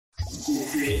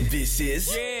This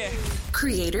is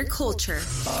Creator Culture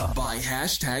by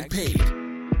 #paid.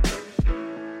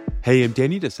 Hey, I'm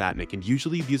Danny Desatnik, and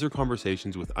usually these are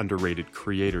conversations with underrated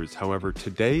creators. However,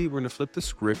 today we're going to flip the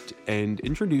script and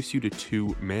introduce you to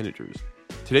two managers.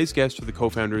 Today's guests are the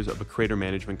co-founders of a creator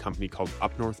management company called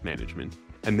Up North Management,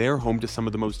 and they are home to some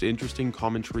of the most interesting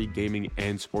commentary, gaming,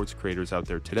 and sports creators out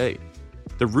there today.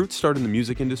 Their roots start in the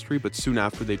music industry, but soon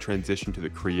after they transitioned to the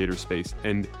creator space,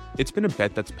 and it's been a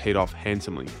bet that's paid off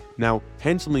handsomely. Now,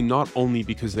 handsomely not only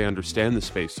because they understand the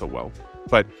space so well,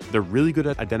 but they're really good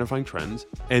at identifying trends,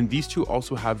 and these two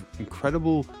also have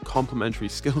incredible complementary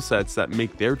skill sets that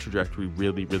make their trajectory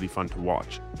really, really fun to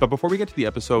watch. But before we get to the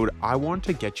episode, I want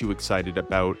to get you excited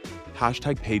about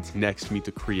 #Paid's next Meet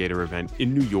the Creator event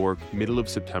in New York, middle of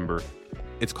September.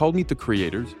 It's called Meet the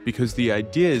Creators because the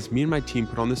idea is me and my team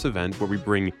put on this event where we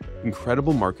bring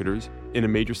incredible marketers in a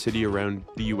major city around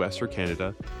the US or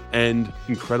Canada and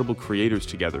incredible creators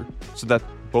together so that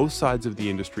both sides of the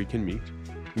industry can meet.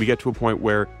 We get to a point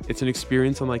where it's an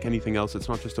experience unlike anything else. It's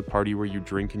not just a party where you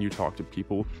drink and you talk to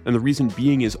people. And the reason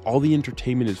being is all the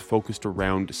entertainment is focused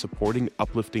around supporting,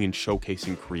 uplifting, and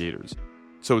showcasing creators.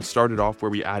 So it started off where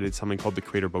we added something called the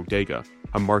Creator Bodega,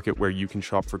 a market where you can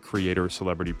shop for creator or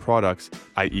celebrity products,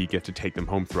 i.e. get to take them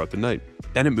home throughout the night.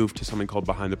 Then it moved to something called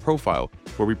Behind the Profile,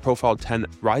 where we profiled 10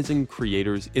 rising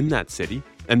creators in that city.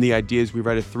 And the idea is we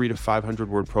write a 300 to 500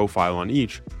 word profile on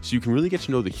each, so you can really get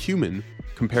to know the human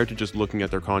compared to just looking at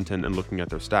their content and looking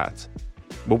at their stats.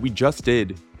 What we just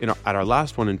did at our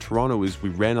last one in Toronto is we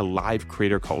ran a live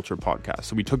creator culture podcast.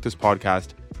 So we took this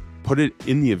podcast, put it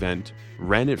in the event,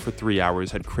 ran it for 3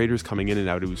 hours, had creators coming in and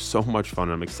out. It was so much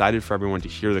fun. I'm excited for everyone to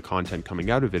hear the content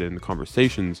coming out of it and the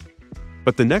conversations.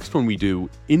 But the next one we do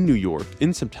in New York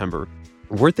in September,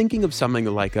 we're thinking of something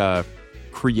like a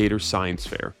creator science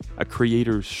fair, a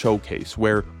creator showcase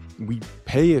where we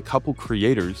pay a couple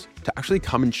creators to actually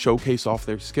come and showcase off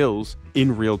their skills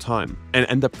in real time and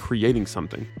end up creating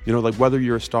something. You know, like whether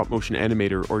you're a stop motion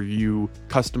animator or you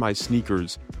customize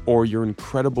sneakers or you're an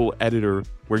incredible editor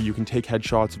where you can take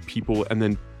headshots of people and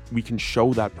then we can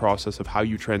show that process of how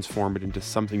you transform it into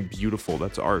something beautiful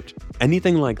that's art.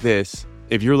 Anything like this,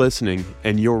 if you're listening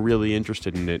and you're really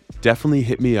interested in it, definitely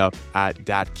hit me up at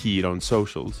datkeed on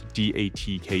socials,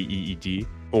 DATKEED,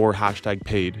 or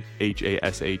 #paid,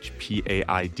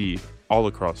 HASHPAID, all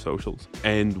across socials.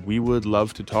 And we would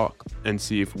love to talk and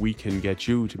see if we can get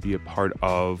you to be a part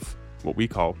of what we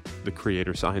call the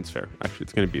Creator Science Fair. Actually,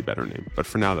 it's going to be a better name, but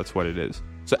for now, that's what it is.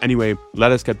 So anyway,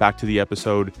 let us get back to the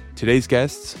episode. Today's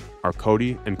guests are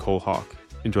Cody and Cody Hock.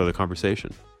 Enjoy the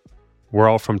conversation. We're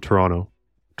all from Toronto.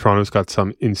 Toronto's got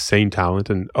some insane talent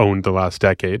and owned the last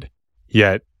decade,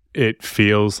 yet it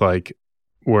feels like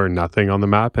we're nothing on the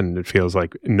map, and it feels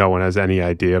like no one has any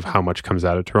idea of how much comes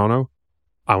out of Toronto.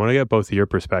 I want to get both of your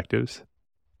perspectives.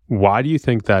 Why do you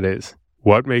think that is?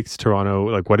 What makes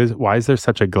Toronto, why is there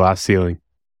such a glass ceiling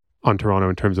on Toronto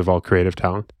in terms of all creative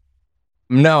talent?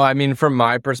 No, I mean, from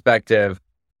my perspective,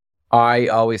 I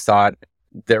always thought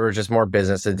there was just more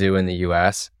business to do in the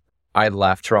US. I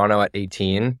left Toronto at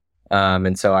 18.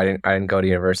 And so I didn't go to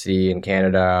university in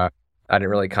Canada. I didn't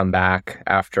really come back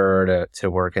after to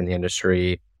work in the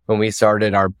industry. When we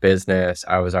started our business,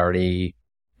 I was already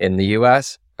in the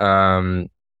US. And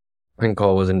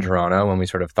Cole was in Toronto when we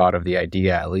sort of thought of the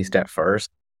idea, at least at first.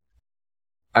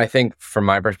 I think from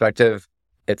my perspective,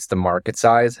 it's the market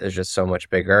size is just so much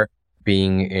bigger.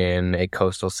 Being in a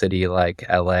coastal city like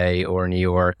LA or New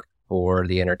York or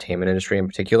the entertainment industry in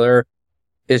particular,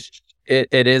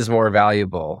 it is more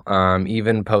valuable.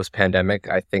 Even post-pandemic,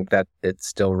 I think that it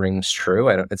still rings true.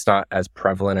 It's not as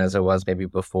prevalent as it was maybe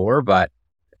before, but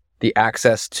the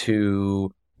access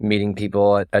to meeting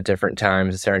people at different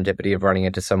times, the serendipity of running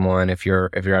into someone if you're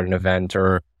at an event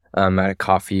or at a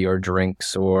coffee or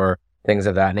drinks or things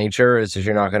of that nature, is just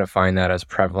you're not going to find that as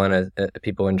prevalent as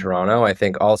people in Toronto. I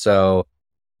think also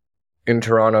in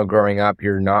Toronto growing up,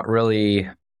 you're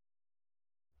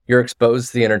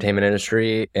exposed to the entertainment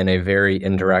industry in a very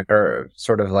indirect or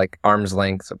sort of like arm's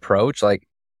length approach. Like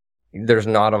there's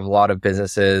not a lot of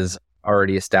businesses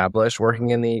already established working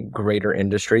in the greater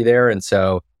industry there. And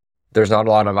so there's not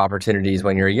a lot of opportunities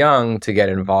when you're young to get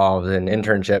involved in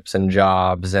internships and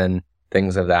jobs and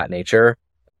things of that nature.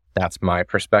 That's my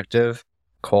perspective.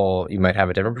 Cole, you might have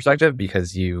a different perspective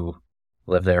because you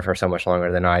lived there for so much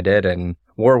longer than I did and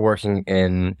were working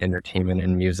in entertainment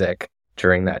and music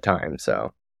during that time.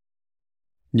 So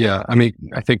yeah, I mean,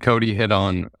 I think Cody hit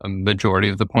on a majority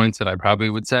of the points that I probably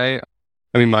would say.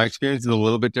 I mean, my experience is a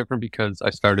little bit different because I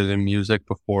started in music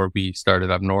before we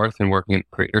started up north and working in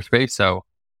the creator space. So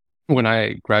when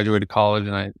I graduated college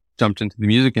and I jumped into the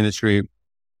music industry,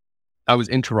 I was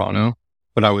in Toronto,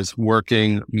 but I was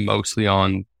working mostly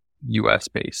on US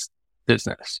based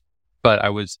business. But I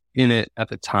was in it at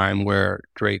the time where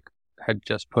Drake had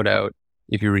just put out,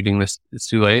 If You're Reading This, It's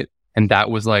Too Late. And that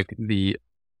was like the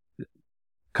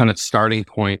kind of starting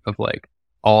point of like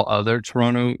all other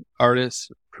Toronto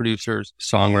artists, producers,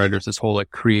 songwriters, this whole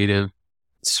like creative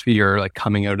sphere like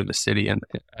coming out of the city. And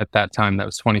at that time, that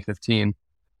was 2015.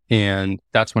 And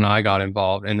that's when I got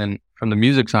involved. And then from the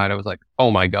music side, I was like,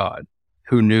 oh my God,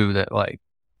 who knew that like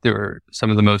there were some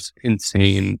of the most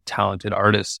insane, talented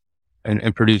artists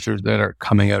and producers that are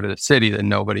coming out of the city that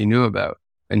nobody knew about.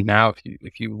 And now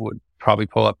if you would probably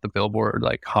pull up the Billboard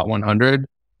like Hot 100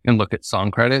 and look at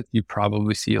song credits, you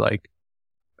probably see like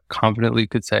confidently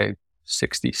could say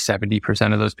 60,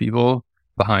 70% of those people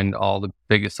behind all the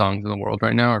biggest songs in the world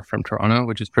right now are from Toronto,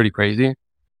 which is pretty crazy.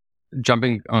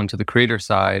 Jumping onto the creator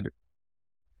side,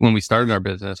 when we started our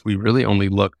business, we really only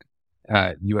looked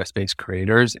at US based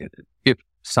creators. If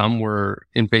some were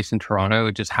based in Toronto,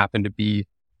 it just happened to be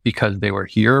because they were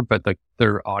here, but like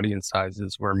their audience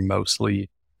sizes were mostly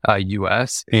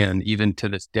US. And even to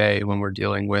this day, when we're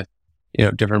dealing with,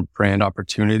 different brand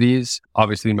opportunities,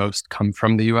 obviously most come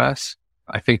from the US.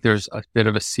 I think there's a bit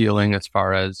of a ceiling as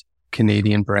far as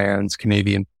Canadian brand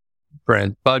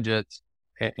budgets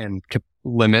and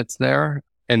limits there.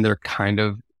 And they're kind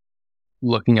of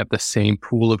looking at the same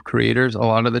pool of creators a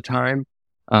lot of the time,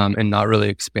 and not really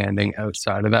expanding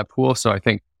outside of that pool. So I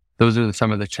think those are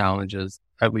some of the challenges,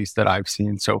 at least that I've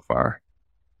seen so far.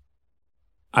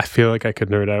 I feel like I could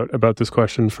nerd out about this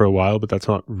question for a while, but that's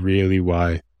not really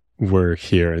why we're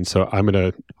here. And so I'm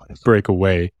going to break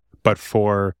away. But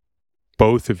for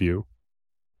both of you,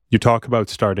 you talk about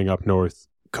starting up north.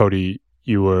 Cody,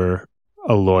 you were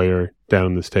a lawyer down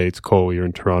in the States. Cole, you're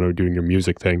in Toronto doing your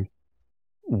music thing.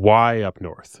 Why up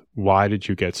north? Why did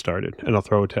you get started? And I'll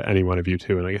throw it to any one of you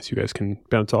too, and I guess you guys can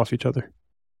bounce off each other.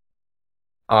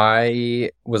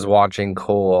 I was watching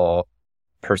Cole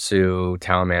pursue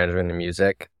talent management and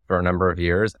music for a number of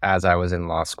years as I was in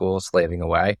law school, slaving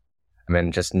away. I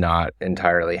mean, just not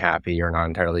entirely happy or not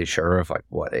entirely sure of like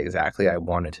what exactly I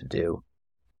wanted to do.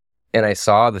 And I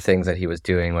saw the things that he was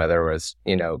doing, whether it was,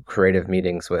 creative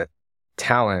meetings with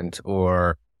talent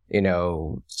or,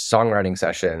 songwriting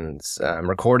sessions,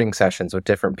 recording sessions with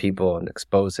different people and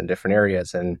exposed in different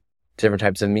areas and different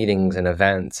types of meetings and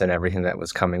events and everything that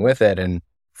was coming with it. And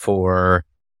for,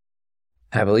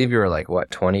 I believe you were like,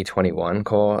 2021,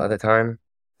 Cole, at the time?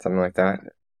 Something like that?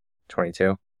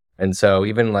 22. And so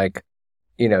even like,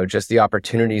 just the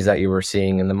opportunities that you were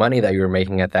seeing and the money that you were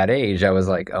making at that age, I was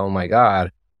like, oh my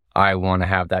God, I want to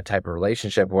have that type of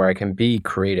relationship where I can be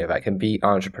creative, I can be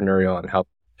entrepreneurial and help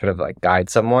sort of like guide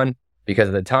someone. Because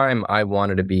at the time I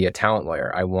wanted to be a talent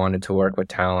lawyer. I wanted to work with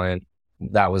talent.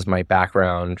 That was my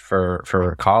background for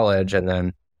college. And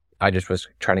then I just was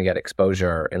trying to get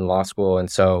exposure in law school. And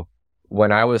so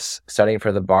when I was studying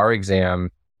for the bar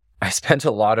exam, I spent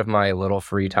a lot of my little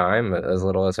free time, as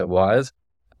little as it was,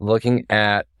 looking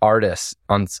at artists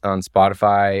on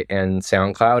Spotify and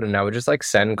SoundCloud. And I would just like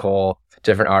send Cole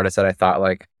different artists that I thought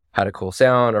like had a cool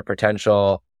sound or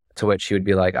potential, to which he would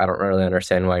be like, I don't really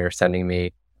understand why you're sending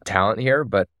me talent here,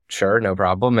 but sure, no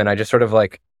problem. And I just sort of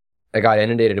like, I got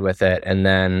inundated with it and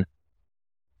then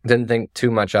didn't think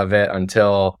too much of it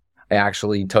until I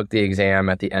actually took the exam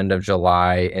at the end of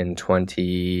July in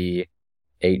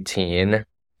 2018.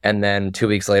 And then 2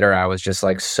 weeks later, I was just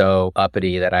like so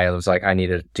uppity that I was like, I need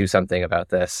to do something about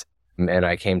this. And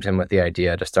I came to him with the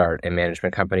idea to start a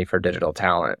management company for digital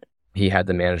talent. He had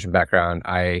the management background.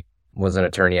 I was an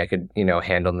attorney. I could,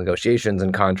 handle negotiations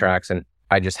and contracts. And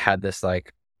I just had this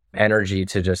like energy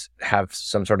to just have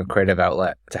some sort of creative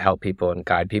outlet to help people and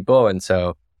guide people. And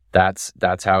so that's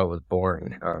how it was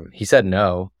born. He said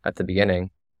no at the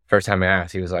beginning. First time I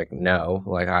asked, he was like, no,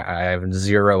 like I have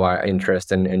zero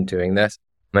interest in doing this.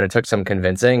 And it took some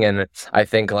convincing. And I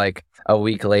think like a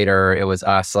week later, it was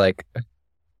us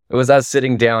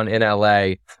sitting down in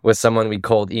LA with someone we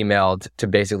cold emailed to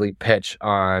basically pitch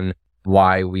on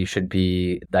why we should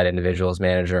be that individual's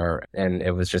manager. And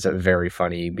it was just a very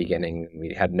funny beginning.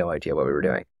 We had no idea what we were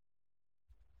doing.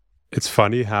 It's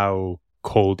funny how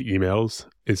cold emails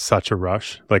is such a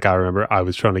rush. Like I remember I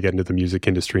was trying to get into the music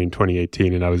industry in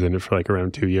 2018 and I was in it for like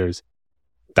around 2 years.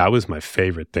 That was my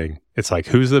favorite thing. It's like,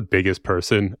 who's the biggest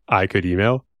person I could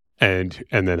email? And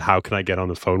then how can I get on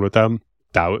the phone with them?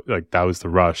 That was the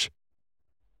rush.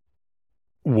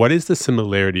 What is the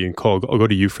similarity, and Cole, I'll go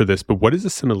to you for this, but what is the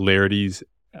similarities,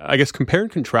 I guess, compare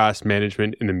and contrast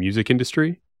management in the music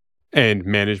industry and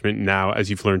management now as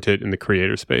you've learned it in the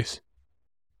creator space?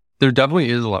 There definitely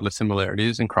is a lot of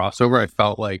similarities and crossover. I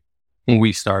felt like when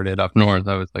we started up north,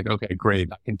 I was like, okay, great.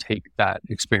 I can take that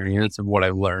experience of what I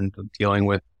learned of dealing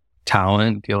with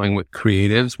talent, dealing with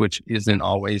creatives, which isn't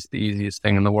always the easiest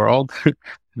thing in the world.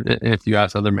 If you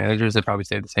ask other managers, they probably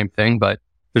say the same thing, but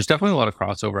there's definitely a lot of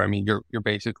crossover. I mean, you're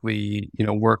basically,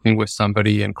 working with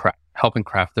somebody and helping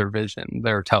craft their vision.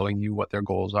 They're telling you what their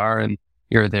goals are, and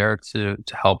you're there to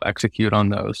help execute on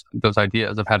those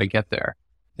ideas of how to get there.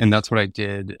 And that's what I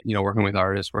did, working with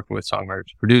artists, working with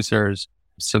songwriters, producers.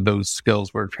 So those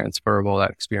skills were transferable.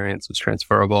 That experience was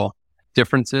transferable.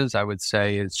 Differences, I would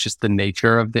say, is just the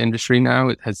nature of the industry now.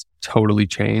 It has totally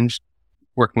changed.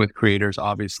 Working with creators,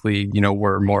 obviously,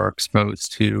 we're more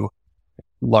exposed to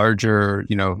larger,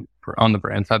 on the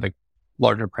brand side, like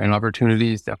larger brand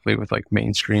opportunities, definitely with like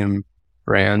mainstream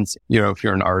brands. If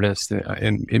you're an artist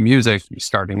in music,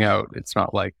 starting out, it's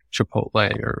not like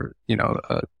Chipotle or,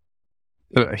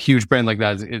 a huge brand like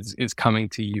that is coming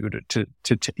to you to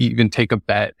even take a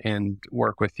bet and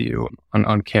work with you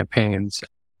on campaigns.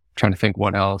 Trying to think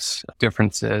what else.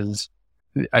 Differences.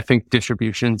 I think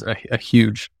distribution's a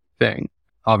huge thing.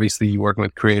 Obviously, you working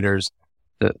with creators.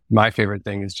 My favorite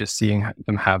thing is just seeing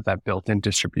them have that built-in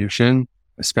distribution,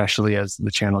 especially as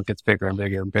the channel gets bigger and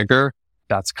bigger and bigger.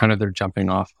 That's kind of their jumping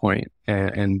off point,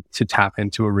 and to tap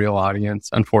into a real audience.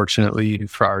 Unfortunately,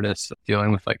 for artists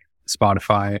dealing with like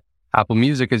Spotify, Apple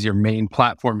Music as your main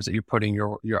platforms that you're putting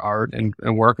your art and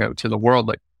work out to the world,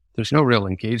 like there's no real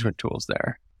engagement tools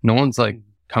there. No one's like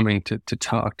coming to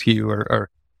talk to you or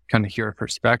kind of hear a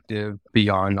perspective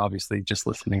beyond obviously just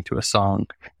listening to a song.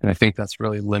 And I think that's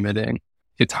really limiting.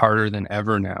 It's harder than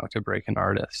ever now to break an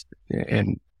artist.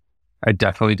 And I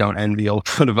definitely don't envy a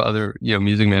lot of other,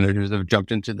 music managers that have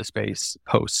jumped into the space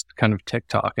post kind of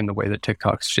TikTok and the way that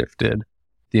TikTok's shifted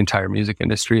the entire music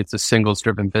industry. It's a singles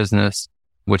driven business,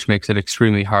 which makes it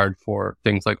extremely hard for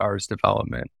things like artist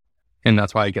development. And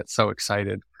that's why I get so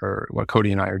excited for what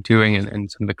Cody and I are doing and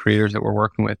some of the creators that we're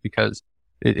working with, because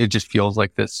it just feels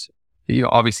like this,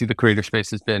 obviously the creator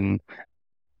space has been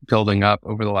building up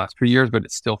over the last few years, but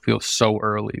it still feels so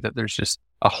early that there's just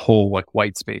a whole like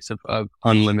white space of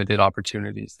unlimited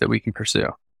opportunities that we can pursue.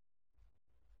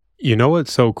 You know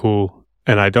what's so cool?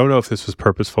 And I don't know if this was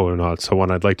purposeful or not. So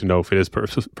I'd like to know if it is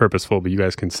purposeful, but you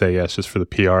guys can say yes, just for the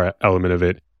PR element of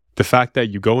it. The fact that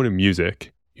you go into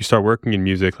music, you start working in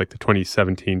music like the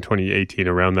 2017, 2018,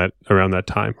 around that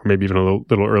time, or maybe even a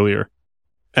little earlier.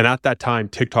 And at that time,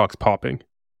 TikTok's popping.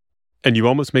 And you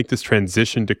almost make this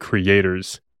transition to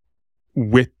creators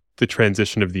with the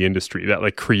transition of the industry, that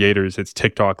like creators, it's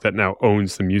TikTok that now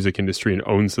owns the music industry and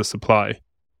owns the supply.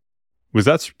 Was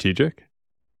that strategic?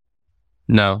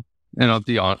 No. And I'll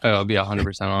be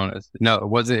 100% honest. No, it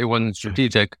wasn't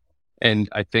strategic. And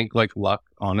I think like luck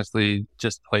honestly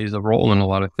just plays a role in a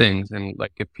lot of things. And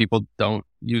like if people don't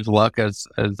use luck as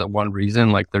the one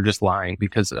reason, like they're just lying,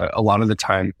 because a lot of the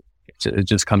time it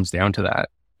just comes down to that.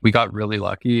 We got really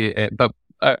lucky, but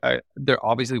there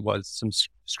obviously was some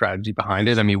strategy behind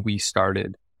it. I mean, we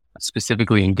started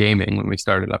specifically in gaming when we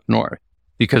started up north,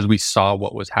 because we saw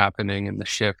what was happening in the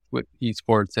shift with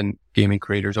esports and gaming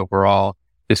creators overall.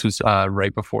 This was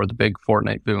right before the big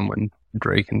Fortnite boom when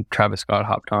Drake and Travis Scott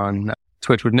hopped on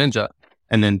Twitch with Ninja.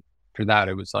 And then after that,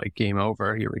 it was like game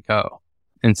over, here we go.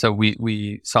 And so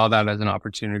we saw that as an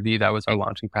opportunity. That was our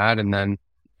launching pad. And then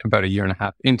about a year and a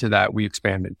half into that, we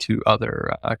expanded to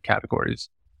other categories.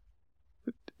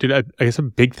 Dude, I guess a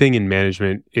big thing in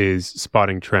management is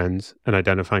spotting trends and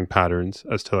identifying patterns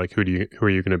as to like who are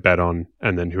you going to bet on,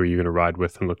 and then who are you going to ride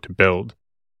with and look to build.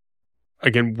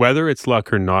 Again, whether it's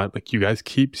luck or not, like you guys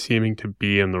keep seeming to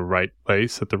be in the right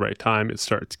place at the right time. It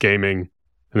starts gaming,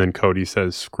 and then Cody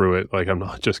says, screw it. Like, I'm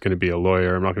not just going to be a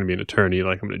lawyer. I'm not going to be an attorney.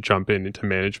 Like, I'm going to jump into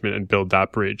management and build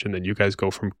that bridge. And then you guys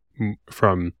go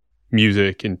from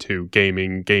music into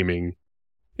gaming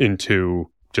into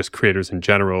just creators in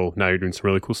general. Now you're doing some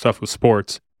really cool stuff with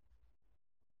sports.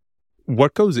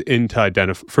 What goes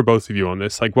into for both of you on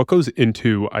this? Like, what goes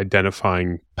into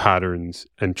identifying patterns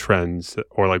and trends,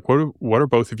 or like what are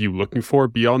both of you looking for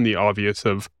beyond the obvious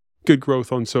of good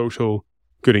growth on social,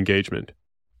 good engagement?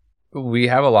 We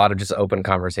have a lot of just open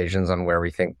conversations on where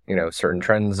we think, certain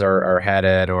trends are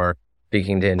headed, or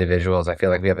speaking to individuals. I feel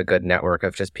like we have a good network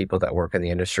of just people that work in the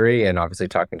industry, and obviously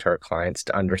talking to our clients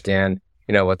to understand,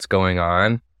 what's going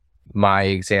on. My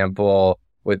example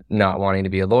with not wanting to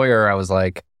be a lawyer, I was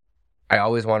like, I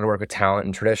always wanted to work with talent,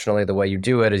 and traditionally the way you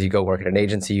do it is you go work at an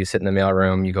agency, you sit in the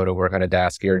mailroom, you go to work on a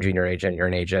desk, you're a junior agent, you're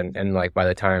an agent. And like by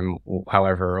the time,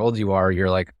 however old you are, you're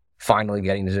like finally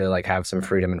getting to like have some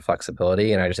freedom and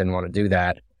flexibility. And I just didn't want to do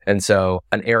that. And so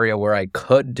an area where I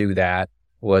could do that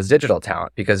was digital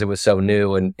talent, because it was so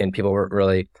new and people weren't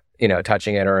really,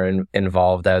 touching it or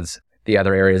involved as the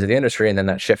other areas of the industry, and then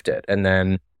that shifted. And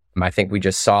then I think we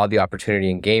just saw the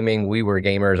opportunity in gaming. We were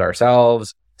gamers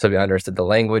ourselves, so we understood the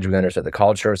language, we understood the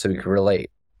culture, so we could relate.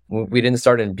 We didn't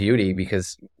start in beauty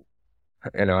because,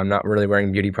 I'm not really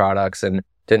wearing beauty products and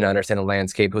didn't understand the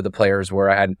landscape, who the players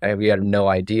were. We had no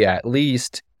idea. At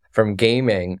least from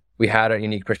gaming, we had a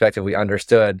unique perspective. We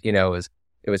understood, it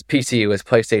was PC, it was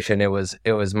PlayStation, it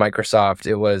was Microsoft,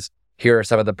 it was, here are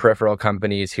some of the peripheral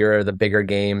companies, here are the bigger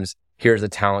games, here's the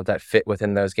talent that fit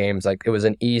within those games. Like, it was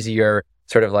an easier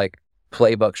sort of like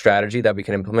playbook strategy that we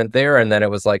can implement there. And then it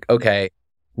was like, okay,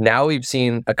 now we've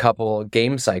seen a couple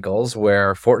game cycles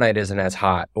where Fortnite isn't as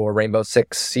hot, or Rainbow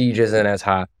Six Siege isn't as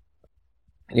hot,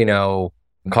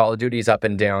 Call of Duty's up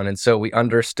and down. And so we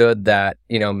understood that,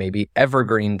 maybe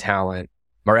evergreen talent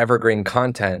or evergreen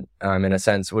content, in a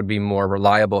sense, would be more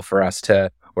reliable for us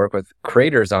to work with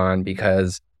creators on,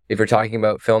 because if you're talking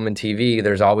about film and TV,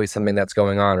 there's always something that's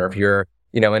going on. Or if you're,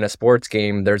 in a sports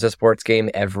game, there's a sports game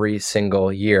every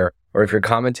single year. Or if you're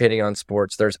commentating on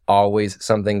sports, there's always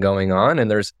something going on. And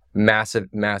there's massive,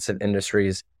 massive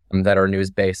industries that are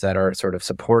news-based that are sort of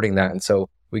supporting that. And so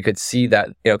we could see that,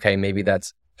 okay, maybe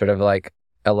that's sort of like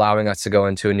allowing us to go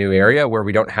into a new area where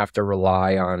we don't have to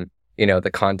rely on,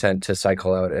 the content to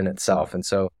cycle out in itself. And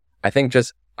so I think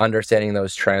just understanding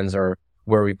those trends are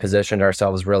where we positioned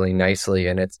ourselves really nicely.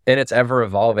 And it's ever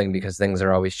evolving because things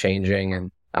are always changing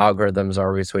and algorithms are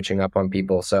always switching up on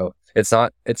people. So it's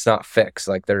not fixed.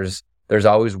 Like, there's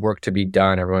always work to be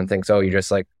done. Everyone thinks, oh, you just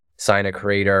like sign a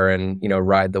creator and,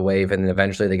 ride the wave, and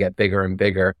eventually they get bigger and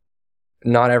bigger.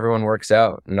 Not everyone works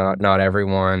out. Not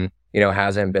everyone,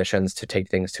 has ambitions to take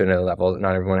things to another level.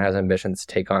 Not everyone has ambitions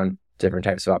to take on different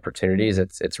types of opportunities.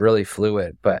 It's really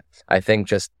fluid. But I think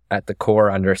just at the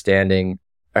core, understanding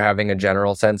or having a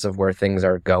general sense of where things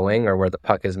are going or where the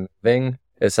puck is moving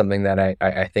is something that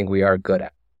I think we are good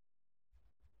at.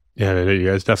 Yeah, you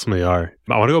guys definitely are.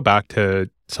 I want to go back to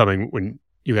something when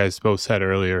you guys both said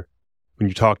earlier, when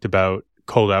you talked about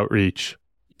cold outreach,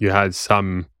 you had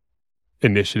some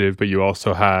initiative, but you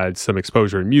also had some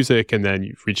exposure in music, and then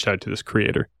you've reached out to this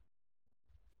creator.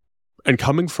 And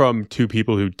coming from two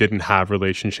people who didn't have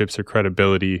relationships or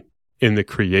credibility in the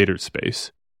creator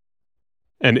space,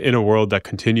 and in a world that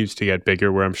continues to get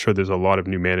bigger, where I'm sure there's a lot of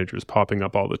new managers popping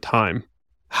up all the time,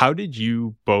 how did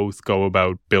you both go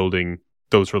about building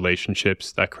those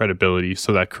relationships, that credibility,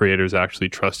 so that creators actually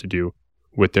trusted you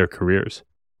with their careers?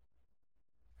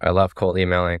 I love cold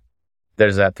emailing.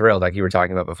 There's that thrill, like you were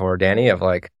talking about before, Danny, of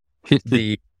like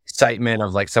the excitement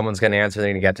of like someone's going to answer, they're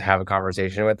going to get to have a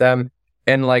conversation with them.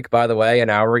 And like, by the way, an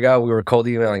hour ago, we were cold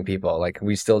emailing people. Like,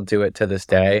 we still do it to this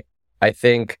day. I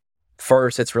think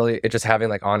first, it's just having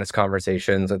like honest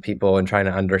conversations with people and trying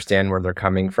to understand where they're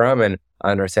coming from and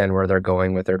understand where they're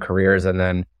going with their careers. And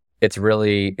then it's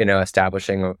really,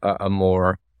 establishing a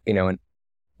more,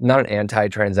 not an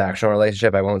anti-transactional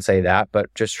relationship, I won't say that,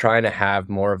 but just trying to have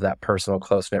more of that personal,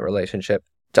 close-knit relationship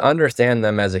to understand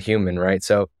them as a human, right?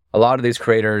 So a lot of these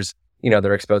creators,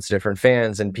 they're exposed to different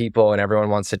fans and people, and everyone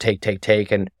wants to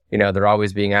take, and, they're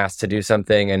always being asked to do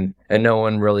something, and no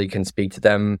one really can speak to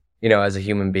them, as a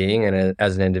human being and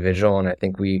as an individual. And I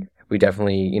think we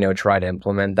definitely, try to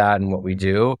implement that in what we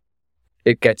do.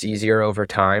 It gets easier over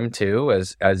time too,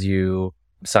 as you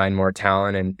sign more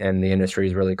talent and the industry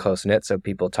is really close knit. So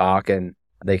people talk and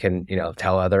they can,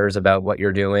 tell others about what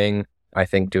you're doing. I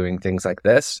think doing things like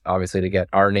this, obviously to get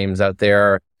our names out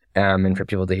there, and for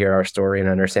people to hear our story and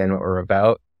understand what we're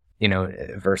about,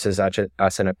 versus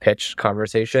us in a pitch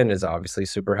conversation is obviously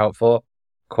super helpful.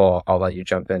 Cool. I'll let you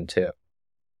jump in too.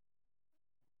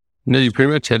 No, you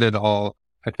pretty much hit it all.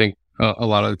 I think a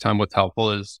lot of the time what's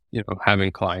helpful is,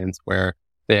 having clients where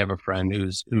they have a friend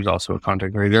who's also a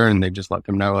content creator, and they just let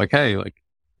them know, like, hey, like,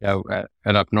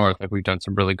 at Up North, like, we've done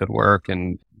some really good work,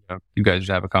 and you guys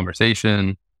should have a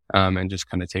conversation, and just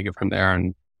kind of take it from there.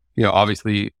 And,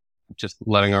 obviously just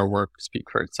letting our work speak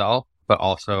for itself, but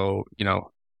also,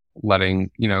 letting,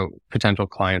 potential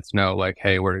clients know, like,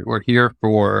 hey, we're here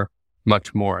for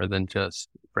much more than just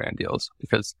brand deals,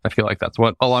 because I feel like that's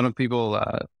what a lot of people,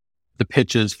 the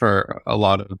pitches for a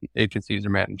lot of agencies or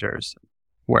managers.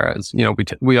 Whereas,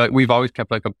 we've always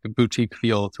kept like a boutique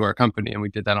feel to our company, and we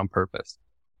did that on purpose.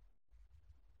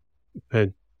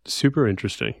 And super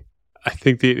interesting. I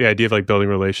think the idea of like building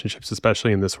relationships,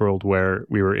 especially in this world where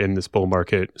we were in this bull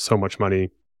market, so much money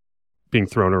being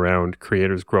thrown around,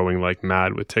 creators growing like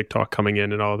mad with TikTok coming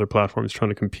in and all other platforms trying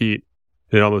to compete.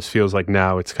 It almost feels like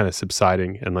now it's kind of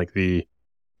subsiding, and like the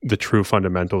true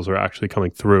fundamentals are actually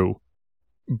coming through.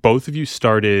 Both of you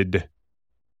started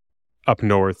Up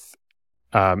North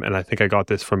and I think I got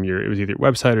this from it was either your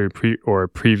website or a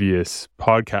previous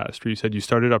podcast, where you said you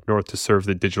started up north to serve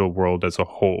the digital world as a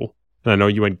whole. And I know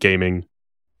you went gaming,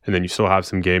 and then you still have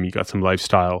some game, you got some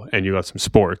lifestyle, and you got some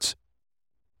sports.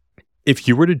 If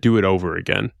you were to do it over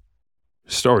again,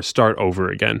 start over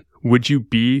again, would you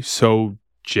be so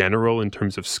general in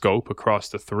terms of scope across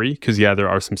the three? Because there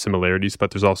are some similarities,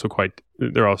 but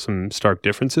there are some stark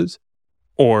differences.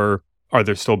 Or are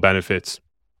there still benefits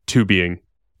to being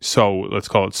so, let's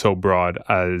call it so broad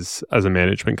as a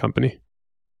management company?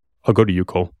 I'll go to you,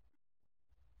 Cole.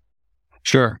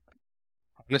 Sure.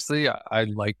 Honestly, I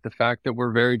like the fact that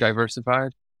we're very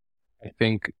diversified. I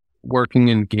think working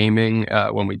in gaming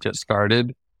when we just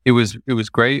started, it was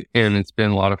great, and it's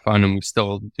been a lot of fun, and we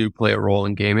still do play a role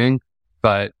in gaming.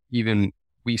 But even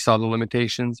we saw the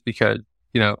limitations because,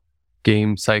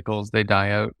 game cycles, they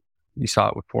die out. You saw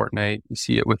it with Fortnite. You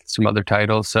see it with some other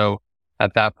titles. So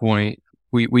at that point,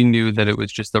 we knew that it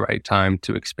was just the right time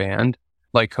to expand.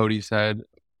 Like Cody said,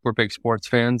 we're big sports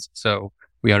fans. So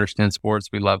we understand sports.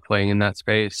 We love playing in that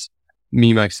space.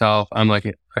 Me, myself, I'm like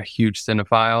a huge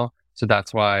cinephile. So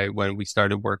that's why when we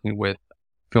started working with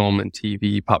film and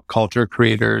TV, pop culture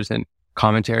creators and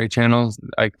commentary channels,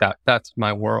 like that's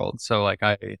my world. So like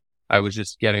I was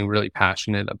just getting really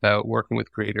passionate about working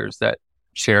with creators that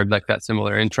shared like that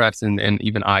similar interest, and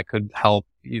even I could help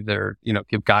either,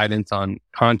 give guidance on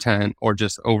content or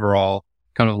just overall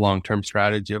kind of long-term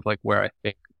strategy of like where I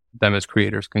think them as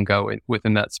creators can go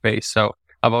within that space. So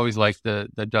I've always liked the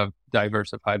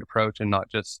diversified approach and not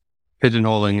just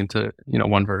pigeonholing into,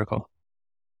 one vertical.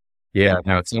 Yeah,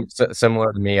 no, it's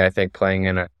similar to me. I think playing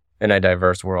in a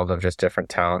diverse world of just different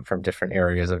talent from different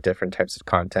areas of different types of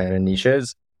content and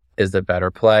niches is the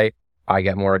better play. I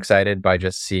get more excited by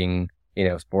just seeing,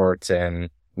 sports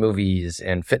and movies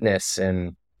and fitness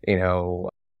and,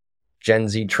 Gen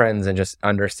Z trends, and just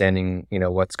understanding,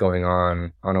 what's going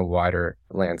on a wider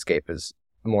landscape is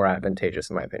more advantageous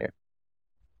in my opinion.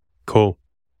 Cool.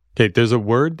 Okay, there's a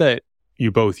word that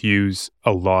you both use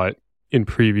a lot in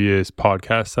previous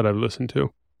podcasts that I've listened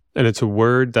to. And it's a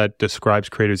word that describes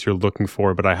creators you're looking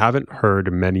for, but I haven't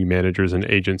heard many managers and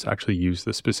agents actually use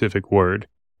the specific word.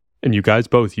 And you guys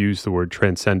both use the word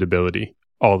transcendability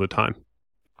all the time.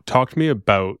 Talk to me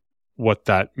about what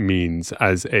that means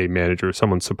as a manager,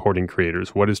 someone supporting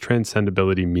creators. What does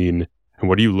transcendability mean, and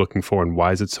what are you looking for, and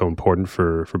why is it so important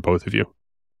for both of you?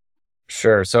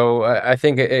 Sure. So I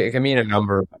think it can mean a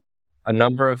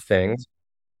number of things.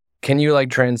 Can you like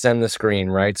transcend the screen,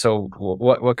 right? So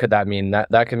what could that mean?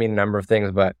 That could mean a number of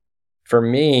things, but for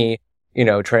me,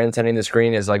 transcending the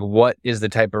screen is like, what is the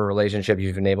type of relationship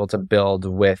you've been able to build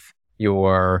with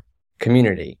your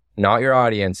community? Not your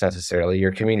audience necessarily,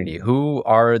 your community. Who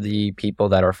are the people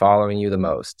that are following you the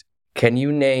most? Can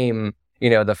you name,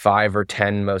 the 5 or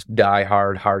 10 most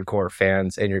diehard, hardcore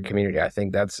fans in your community? I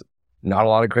think that's not a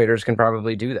lot of creators can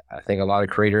probably do that. I think a lot of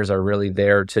creators are really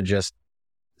there to just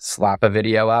slap a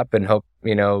video up and hope,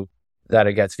 that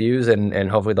it gets views,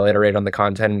 and hopefully they'll iterate on the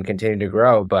content and continue to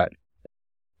grow. But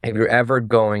if you're ever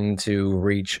going to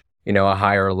reach, a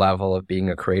higher level of being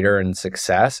a creator and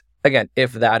success, again,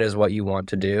 if that is what you want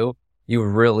to do, you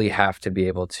really have to be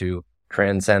able to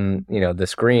transcend, the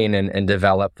screen and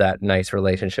develop that nice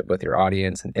relationship with your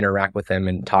audience and interact with them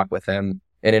and talk with them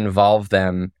and involve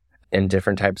them in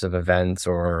different types of events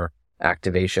or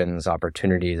activations,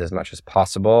 opportunities as much as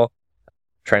possible.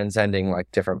 Transcending like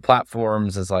different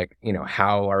platforms is like,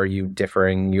 how are you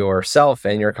differing yourself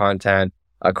and your content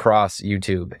across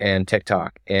YouTube and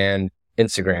TikTok and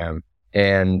Instagram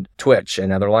and Twitch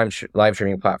and other live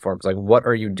streaming platforms? Like, what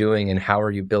are you doing and how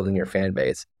are you building your fan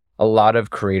base? A lot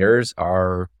of creators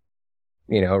are,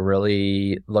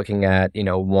 really looking at,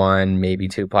 1, maybe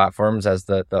 2 platforms as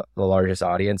the largest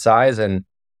audience size. And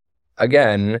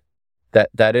again,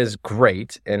 that is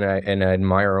great. And I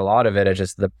admire a lot of it. It's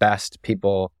just the best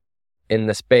people in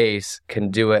the space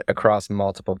can do it across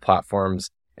multiple platforms,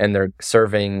 and they're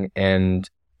serving and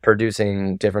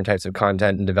producing different types of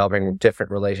content and developing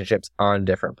different relationships on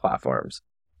different platforms.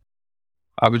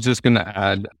 I was just going to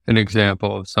add an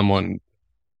example of someone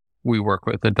we work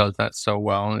with that does that so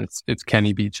well, and it's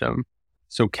Kenny Beecham.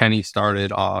 So Kenny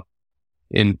started off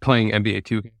in playing NBA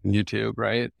 2K on YouTube,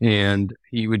 right? And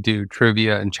he would do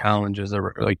trivia and challenges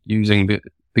like using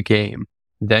the game.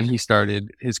 Then he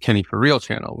started his Kenny For Real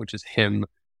channel, which is him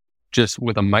just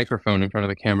with a microphone in front of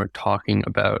the camera talking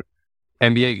about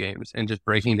NBA games and just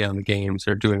breaking down the games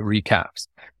or doing recaps.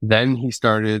 Then he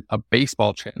started a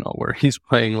baseball channel where he's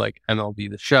playing like MLB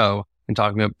The Show and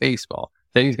talking about baseball.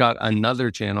 Then he's got another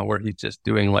channel where he's just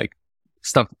doing like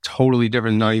stuff totally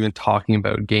different, not even talking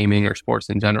about gaming or sports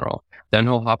in general. Then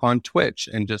he'll hop on Twitch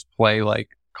and just play like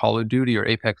Call of Duty or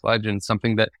Apex Legends,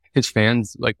 something that his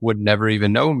fans like would never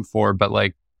even know him for, but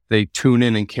like they tune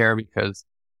in and care because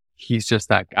he's just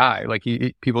that guy. Like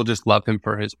people just love him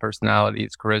for his personality,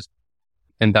 his charisma.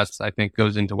 And that's, I think,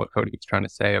 goes into what Cody's trying to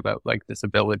say about like this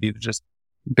ability to just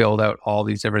build out all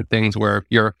these different things, where if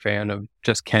you're a fan of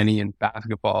just Kenny and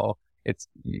basketball,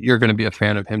 you're going to be a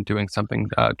fan of him doing something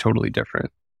totally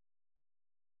different.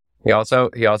 He also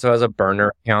has a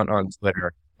burner account on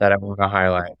Twitter that I want to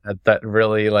highlight that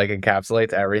really like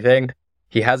encapsulates everything.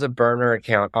 He has a burner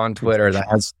account on Twitter that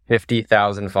has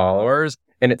 50,000 followers,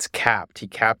 and it's capped. He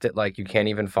capped it like you can't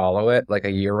even follow it like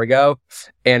a year ago,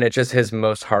 and it's just his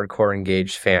most hardcore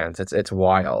engaged fans. It's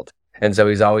wild. And so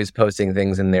he's always posting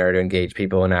things in there to engage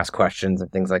people and ask questions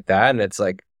and things like that. And it's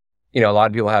like, a lot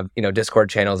of people have, Discord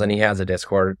channels, and he has a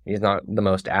Discord. He's not the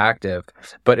most active,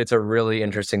 but it's a really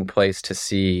interesting place to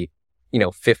see,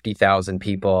 50,000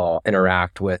 people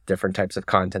interact with different types of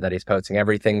content that he's posting.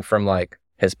 Everything from like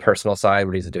his personal side,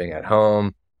 what he's doing at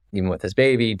home, even with his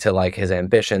baby, to like his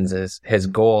ambitions, his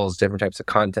goals, different types of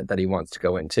content that he wants to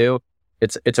go into.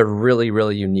 It's a really,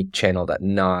 really unique channel that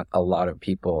not a lot of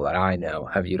people that I know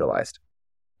have utilized,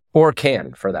 or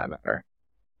can, for that matter.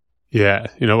 Yeah.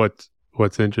 You know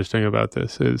what's interesting about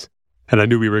this is, and I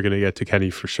knew we were going to get to Kenny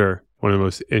for sure, one of the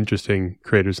most interesting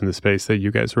creators in the space that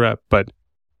you guys rep. But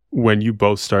when you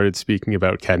both started speaking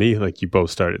about Kenny, like you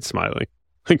both started smiling.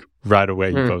 Like right away,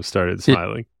 you both started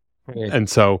smiling. And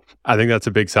so I think that's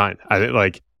a big sign. I think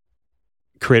like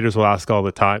creators will ask all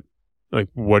the time, like,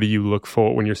 what do you look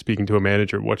for when you're speaking to a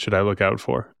manager? What should I look out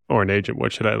for? Or an agent,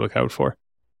 what should I look out for?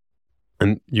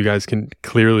 And you guys can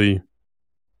clearly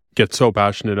get so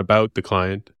passionate about the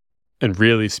client and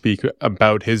really speak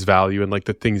about his value and like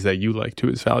the things that you like to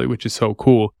his value, which is so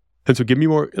cool. And so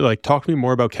talk to me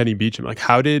more about Kenny Beecham. Like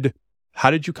how did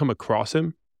you come across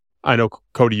him? I know,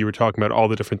 Cody, you were talking about all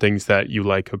the different things that you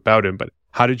like about him, but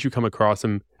how did you come across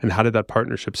him, and how did that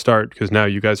partnership start? Because now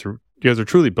you guys are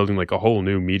truly building like a whole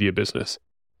new media business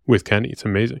with Kenny. It's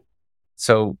amazing.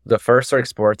 So the first sort of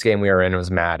sports game we were in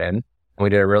was Madden. We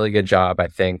did a really good job, I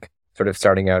think, sort of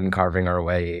starting out and carving our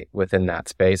way within that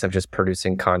space of just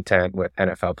producing content with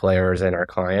NFL players and our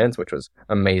clients, which was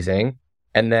amazing.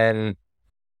 And then,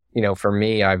 for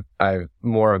me, I'm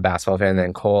more of a basketball fan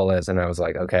than Cole is, and I was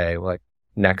like, okay, like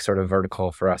next sort of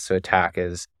vertical for us to attack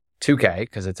is 2K,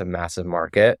 because it's a massive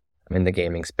market in the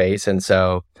gaming space. And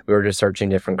so we were just searching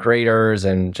different creators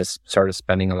and just started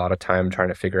spending a lot of time trying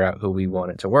to figure out who we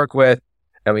wanted to work with.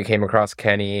 And we came across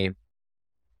Kenny, I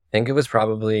think it was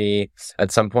probably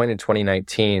at some point in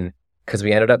 2019, because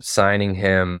we ended up signing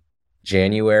him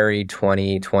January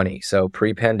 2020. So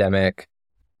pre-pandemic,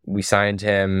 we signed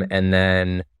him, and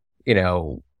then,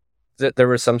 there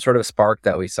was some sort of spark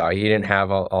that we saw. He didn't have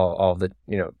all the,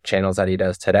 channels that he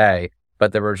does today,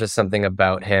 but there was just something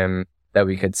about him that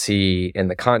we could see in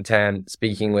the content,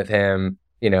 speaking with him,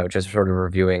 just sort of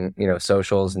reviewing,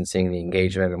 socials and seeing the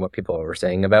engagement and what people were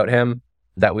saying about him,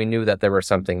 that we knew that there was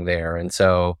something there. And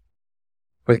so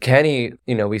with Kenny,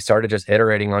 we started just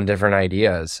iterating on different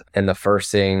ideas. And the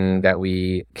first thing that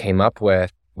we came up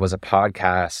with was a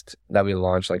podcast that we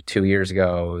launched like 2 years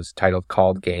ago. It was titled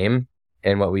Called Game.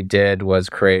 And what we did was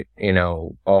create, a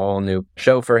whole new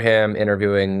show for him,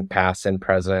 interviewing past and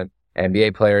present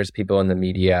NBA players, people in the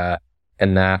media.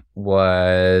 And that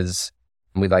was,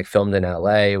 we like filmed in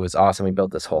LA. It was awesome. We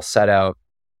built this whole set out,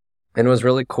 and it was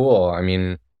really cool. I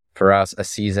mean, for us, a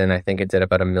season, I think it did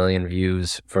about 1 million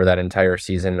views for that entire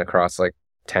season across like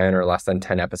 10 or less than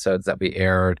 10 episodes that we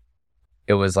aired.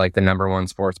 It was like the #1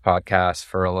 sports podcast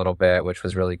for a little bit, which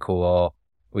was really cool.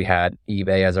 We had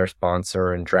eBay as our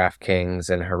sponsor, and DraftKings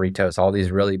and Jarritos. All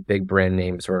these really big brand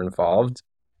names were involved.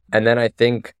 And then I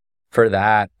think for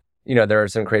that, there are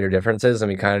some creator differences, and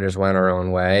we kind of just went our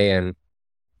own way. And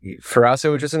for us, it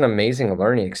was just an amazing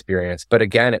learning experience. But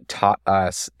again, it taught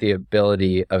us the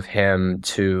ability of him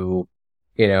to,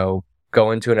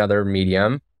 go into another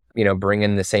medium, bring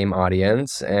in the same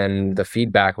audience. And the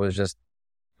feedback was just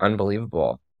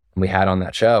unbelievable we had on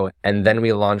that show. And then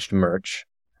we launched merch.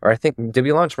 Or I think, did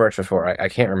we launch merch before? I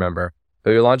can't remember.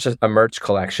 But we launched a merch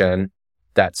collection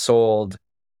that sold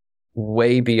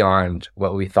way beyond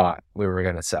what we thought we were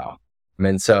going to sell.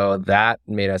 And so that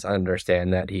made us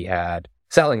understand that he had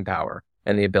selling power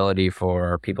and the ability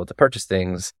for people to purchase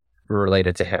things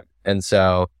related to him. And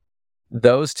so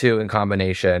those two in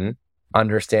combination,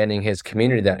 understanding his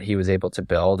community that he was able to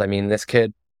build. I mean, this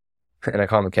kid, and I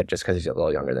call him a kid just because he's a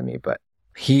little younger than me, but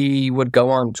he would go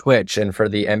on Twitch, and for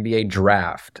the NBA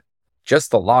draft,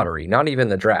 just the lottery, not even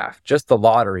the draft, just the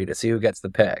lottery to see who gets the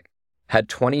pick, had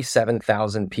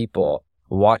 27,000 people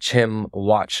watch him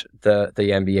watch the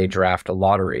NBA draft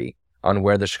lottery on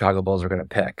where the Chicago Bulls were going to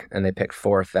pick. And they picked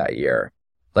fourth that year.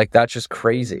 Like, that's just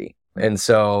crazy. And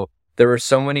so there were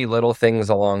so many little things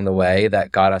along the way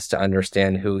that got us to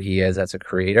understand who he is as a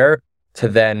creator, to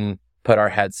then put our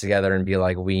heads together and be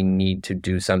like, we need to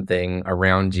do something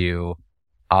around you,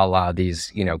 a la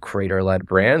these, creator-led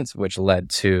brands, which led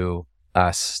to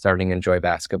us starting Enjoy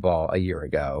Basketball a year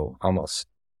ago, almost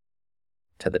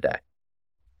to the day.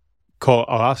 Cole,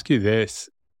 I'll ask you this.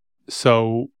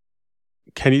 So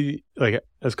Kenny, like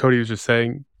as Cody was just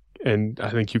saying, and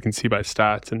I think you can see by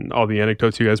stats and all the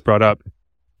anecdotes you guys brought up,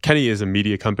 Kenny is a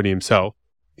media company himself.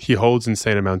 He holds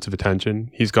insane amounts of attention.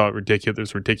 He's got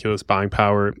ridiculous buying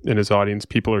power in his audience.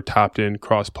 People are tapped in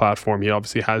cross-platform. He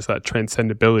obviously has that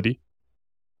transcendability.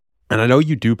 And I know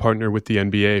you do partner with the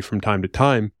NBA from time to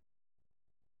time.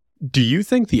 Do you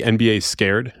think the NBA is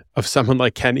scared of someone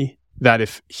like Kenny, that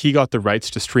if he got the rights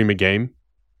to stream a game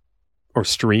or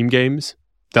stream games,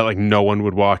 that like no one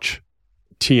would watch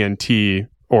TNT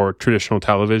or traditional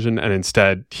television, and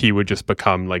instead he would just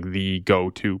become like the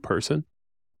go-to person?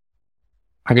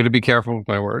 I'm going to be careful with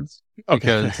my words,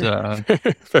 because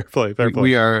fair play.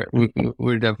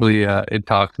 We're definitely in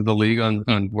talks with the league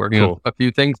on working on a few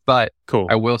things. But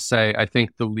I will say, I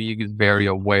think the league is very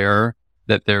aware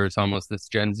that there's almost this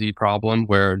Gen Z problem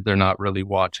where they're not really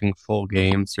watching full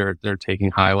games. They're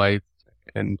taking highlights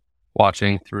and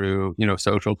watching through,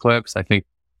 social clips. I think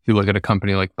if you look at a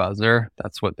company like Buzzer,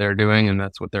 that's what they're doing and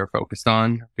that's what they're focused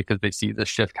on, because they see the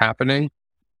shift happening.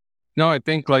 No, I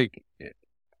think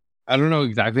I don't know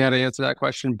exactly how to answer that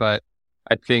question, but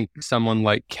I think someone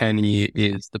like Kenny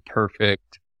is the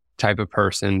perfect type of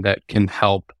person that can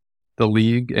help the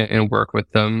league and work with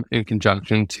them in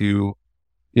conjunction to,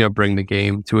 bring the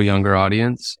game to a younger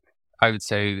audience. I would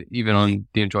say even on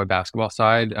the Enjoy Basketball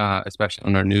side, especially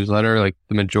on our newsletter, like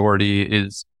the majority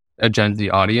is a Gen Z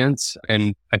audience.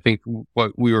 And I think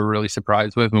what we were really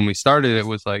surprised with when we started it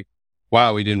was like,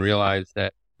 wow, we didn't realize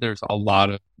that there's a lot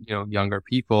of, younger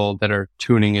people that are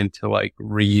tuning in to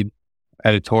read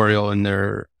editorial in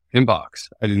their inbox.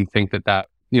 I didn't think that,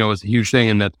 was a huge thing.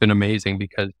 And that's been amazing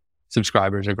because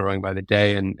subscribers are growing by the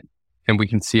day. And we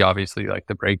can see obviously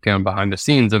the breakdown behind the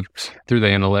scenes through the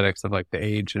analytics of the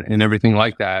age and everything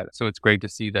like that. So it's great to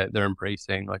see that they're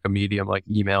embracing a medium like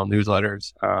email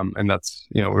newsletters. And that's,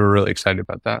 we're really excited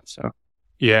about that. So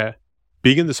yeah,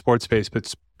 being in the sports space, but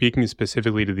speaking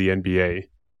specifically to the NBA,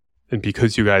 and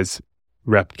because you guys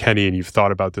rep Kenny and you've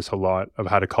thought about this a lot of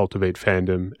how to cultivate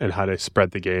fandom and how to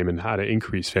spread the game and how to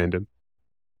increase fandom,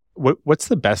 what's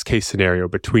the best case scenario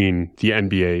between the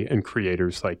NBA and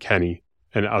creators like Kenny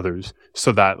and others,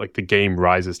 so that the game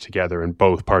rises together and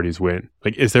both parties win?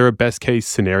 Is there a best case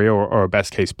scenario or a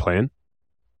best case plan?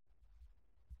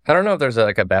 I don't know if there's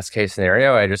a best case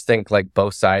scenario. I just think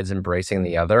both sides embracing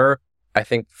the other. I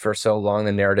think for so long,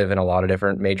 the narrative in a lot of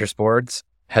different major sports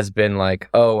has been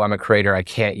oh, I'm a creator, I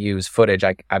can't use footage.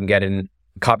 I'm getting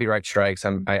copyright strikes.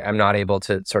 I'm not able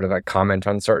to sort of comment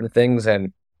on certain things.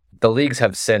 And the leagues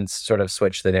have since sort of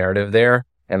switched the narrative there,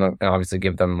 and obviously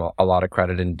give them a lot of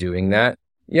credit in doing that.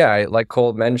 Yeah, like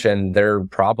Cole mentioned, their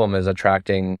problem is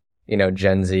attracting,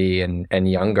 Gen Z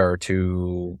and younger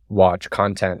to watch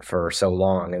content for so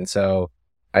long. And so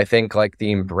I think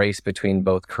the embrace between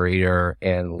both creator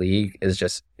and league is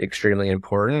just extremely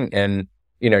important. And,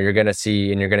 you're going to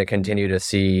see, and you're going to continue to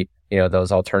see,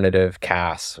 those alternative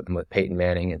casts with Peyton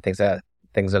Manning and things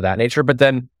of that nature. But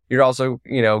then you're also,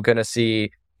 going to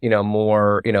see,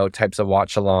 more, types of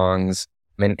watch alongs.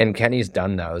 And Kenny's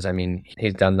done those. I mean,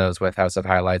 he's done those with House of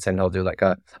Highlights, and he'll do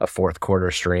a fourth quarter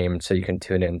stream so you can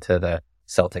tune into the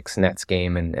Celtics Nets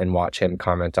game and watch him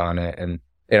comment on it. And,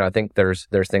 I think there's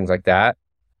things like that.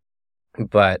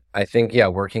 But I think,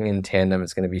 working in tandem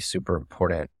is going to be super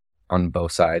important on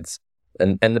both sides.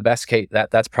 And the best case,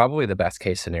 that's probably the best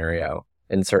case scenario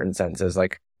in certain senses.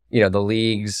 The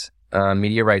league's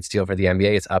media rights deal for the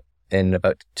NBA is up in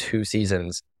about 2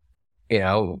 seasons.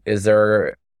 Is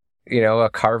there a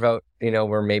carve out,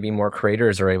 where maybe more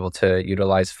creators are able to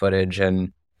utilize footage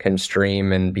and can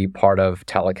stream and be part of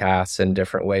telecasts in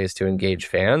different ways to engage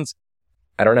fans?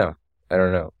 I don't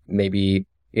know. Maybe,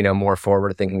 more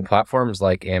forward thinking platforms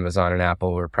like Amazon and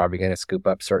Apple are probably going to scoop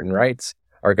up certain rights,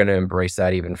 are going to embrace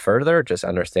that even further, just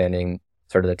understanding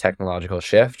sort of the technological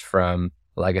shift from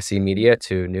legacy media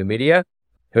to new media.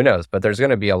 Who knows? But there's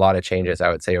going to be a lot of changes, I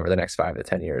would say, over the next 5 to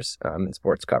 10 years in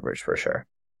sports coverage for sure.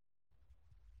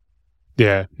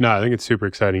 Yeah, no, I think it's super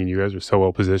exciting. You guys are so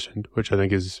well positioned, which I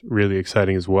think is really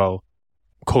exciting as well.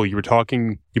 Cole, you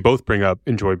both bring up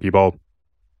Enjoy B-Ball.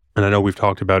 And I know we've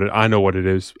talked about it. I know what it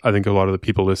is. I think a lot of the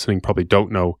people listening probably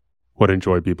don't know what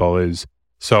Enjoy B-Ball is.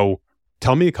 So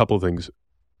tell me a couple of things.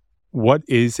 What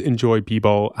is Enjoy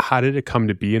B-Ball? How did it come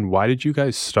to be? And why did you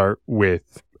guys start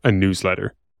with a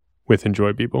newsletter with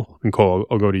Enjoy B-Ball? And Cole,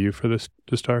 I'll go to you for this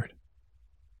to start.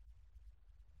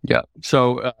 Yeah.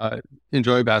 So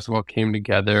Enjoy Basketball came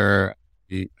together,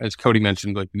 as Cody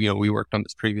mentioned, we worked on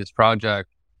this previous project.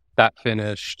 That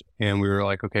finished, and we were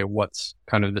like, okay, what's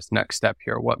kind of this next step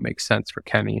here? What makes sense for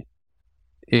Kenny?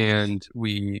 And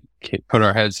we put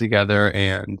our heads together,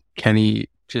 and Kenny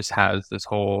just has this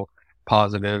whole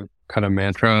positive kind of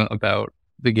mantra about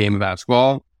the game of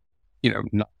basketball.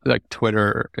 Not like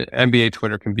Twitter, NBA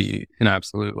Twitter can be an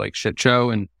absolute shit show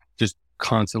and just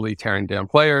constantly tearing down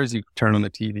players. You turn on the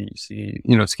TV, you see,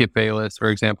 Skip Bayless, for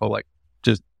example,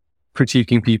 just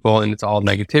critiquing people, and it's all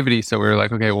negativity. So we were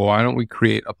like, okay, well, why don't we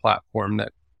create a platform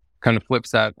that kind of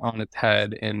flips that on its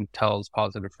head and tells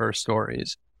positive first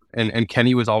stories? And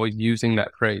Kenny was always using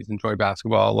that phrase, enjoy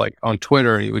basketball, on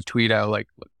Twitter. He would tweet out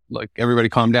everybody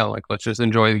calm down, let's just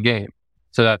enjoy the game.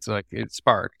 So that's it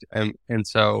sparked. And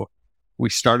so we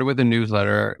started with a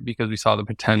newsletter because we saw the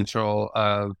potential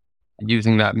of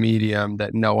using that medium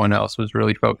that no one else was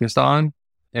really focused on.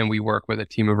 And we work with a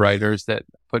team of writers that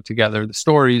put together the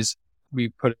stories. We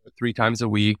put it 3 times a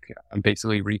week,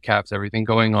 basically recaps everything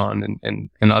going on and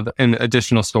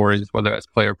additional stories, whether it's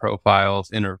player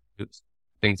profiles, interviews,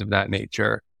 things of that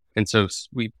nature. And so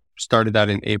we started that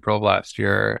in April of last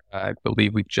year. I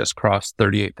believe we just crossed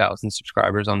 38,000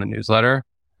 subscribers on the newsletter,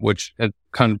 which has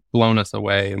kind of blown us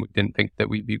away. And we didn't think that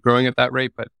we'd be growing at that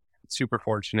rate, but super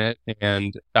fortunate.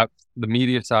 And that's the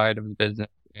media side of the business.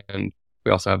 And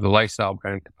we also have the lifestyle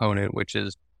brand component, which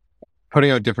is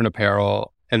putting out different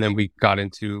apparel. And then we got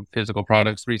into physical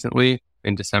products recently.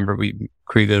 In December, we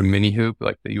created a mini hoop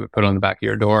that you would put on the back of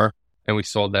your door. And we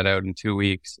sold that out in 2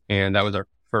 weeks. And that was our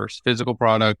first physical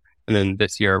product. And then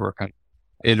this year, we're kind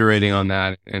of iterating on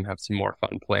that and have some more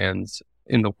fun plans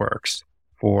in the works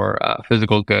for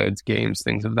physical goods, games,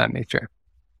 things of that nature.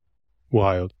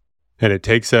 Wild. And it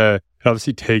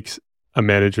obviously takes a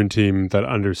management team that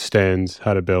understands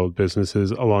how to build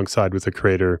businesses alongside with a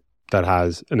creator that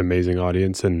has an amazing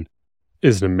audience and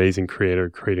is an amazing creator,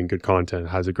 creating good content,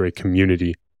 has a great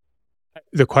community.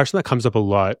 The question that comes up a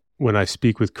lot when I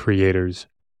speak with creators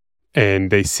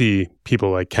and they see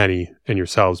people like Kenny and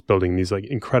yourselves building these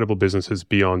incredible businesses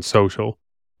beyond social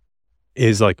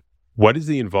is what is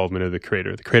the involvement of the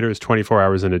creator? The creator is 24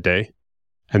 hours in a day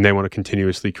and they want to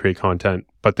continuously create content,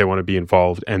 but they want to be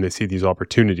involved and they see these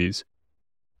opportunities.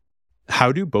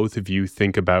 How do both of you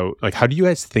think about, how do you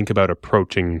guys think about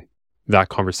approaching that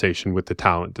conversation with the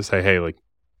talent to say, hey,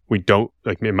 we don't,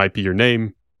 it might be your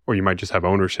name, or you might just have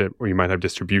ownership, or you might have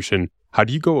distribution. How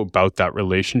do you go about that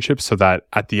relationship so that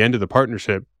at the end of the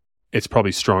partnership, it's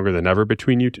probably stronger than ever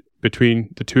between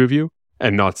the two of you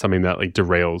and not something that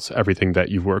derails everything that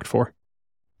you've worked for?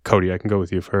 Cody, I can go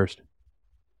with you first.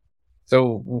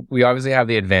 So we obviously have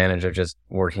the advantage of just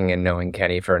working and knowing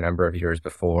Kenny for a number of years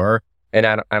before. And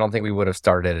I don't think we would have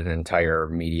started an entire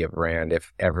media brand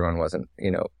if everyone wasn't,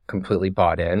 completely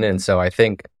bought in. And so I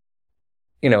think,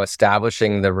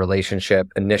 establishing the relationship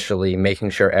initially, making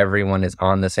sure everyone is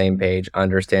on the same page,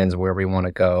 understands where we want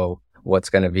to go, what's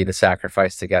going to be the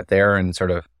sacrifice to get there, and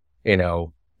sort of,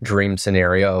 dream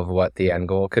scenario of what the end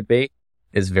goal could be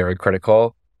is very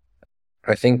critical.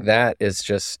 I think that is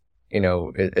just,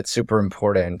 it's super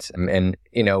important. And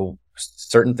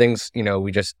certain things,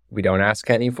 we don't ask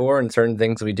Kenny for, and certain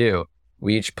things we do.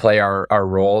 We each play our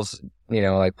roles,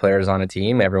 like players on a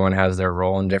team. Everyone has their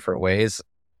role in different ways.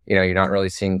 You're not really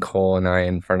seeing Cole and I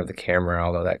in front of the camera,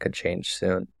 although that could change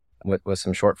soon with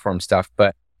some short form stuff.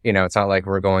 But, it's not like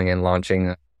we're going and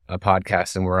launching a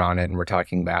podcast and we're on it and we're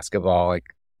talking basketball.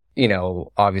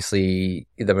 Obviously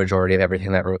the majority of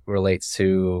everything that relates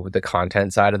to the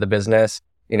content side of the business,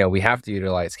 we have to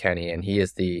utilize Kenny, and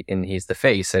he's the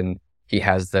face, and he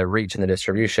has the reach and the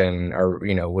distribution. Or,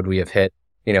 would we have hit,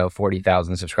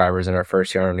 40,000 subscribers in our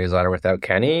first year on our newsletter without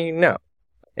Kenny? No.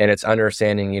 And it's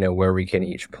understanding, where we can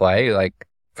each play.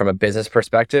 From a business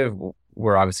perspective,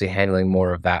 we're obviously handling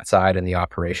more of that side and the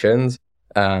operations.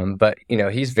 But,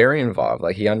 he's very involved.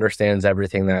 He understands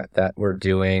everything that we're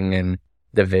doing and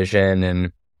the vision.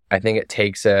 And I think it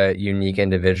takes a unique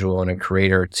individual and a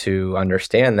creator to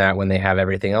understand that when they have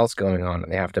everything else going on,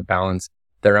 and they have to balance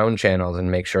their own channels and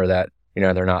make sure that,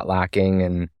 they're not lacking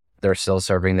and they're still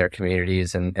serving their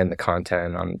communities and the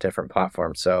content on different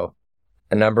platforms. So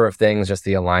a number of things, just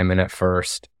the alignment at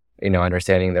first,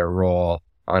 understanding their role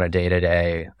on a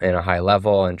day-to-day in a high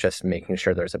level, and just making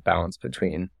sure there's a balance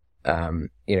between,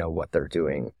 what they're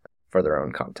doing for their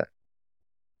own content.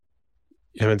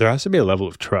 Yeah, I mean, there has to be a level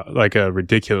of trust, like a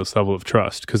ridiculous level of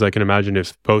trust, because I can imagine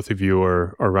if both of you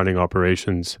are running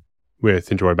operations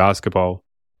with Enjoy Basketball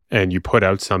and you put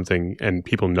out something and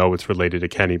people know it's related to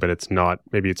Kenny, but it's not,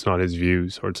 maybe it's not his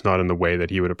views or it's not in the way that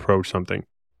he would approach something,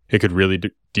 it could really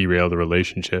derail the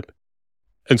relationship.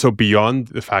 And so beyond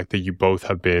the fact that you both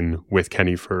have been with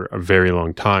Kenny for a very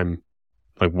long time,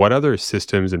 like what other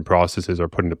systems and processes are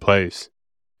put into place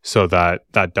so that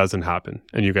that doesn't happen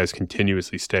and you guys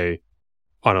continuously stay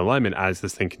on alignment as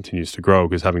this thing continues to grow?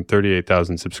 Because having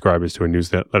 38,000 subscribers to a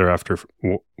newsletter after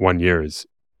 1 year is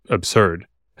absurd.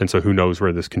 And so who knows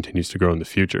where this continues to grow in the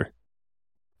future?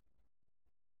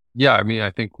 Yeah, I mean,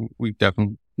 I think we've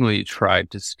definitely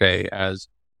tried to stay as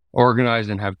organized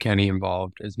and have Kenny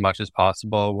involved as much as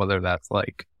possible, whether that's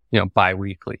like,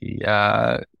 bi-weekly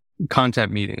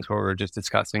content meetings where we're just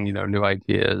discussing, new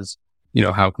ideas,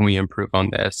 how can we improve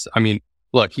on this? I mean,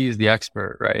 look, he's the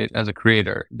expert, right? As a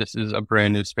creator, this is a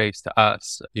brand new space to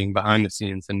us being behind the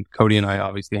scenes. And Cody and I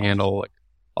obviously handle like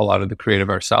a lot of the creative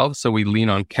ourselves. So we lean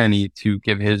on Kenny to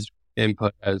give his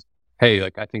input as, hey,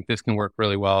 like, I think this can work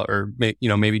really well, or,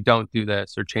 maybe don't do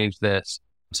this or change this.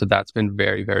 So that's been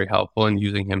very, very helpful in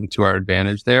using him to our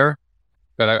advantage there.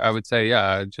 But I would say,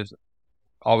 yeah, just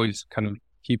always kind of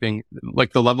keeping,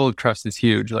 like, the level of trust is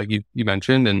huge, like you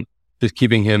mentioned, and just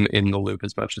keeping him in the loop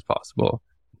as much as possible.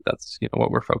 That's,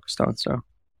 what we're focused on. So,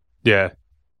 yeah.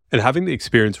 And having the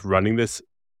experience running this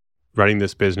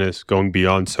business, going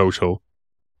beyond social,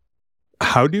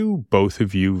 how do both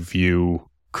of you view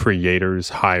creators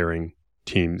hiring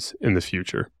teams in the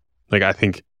future? Like, I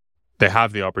think they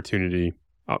have the opportunity,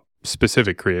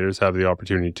 specific creators have the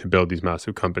opportunity to build these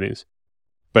massive companies.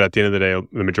 But at the end of the day,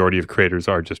 the majority of creators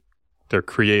are just, they're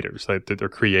creators. Like, they're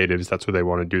creatives. That's what they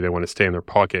want to do. They want to stay in their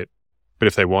pocket. But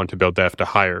if they want to build, they have to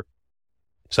hire.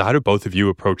 So how do both of you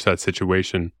approach that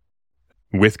situation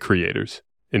with creators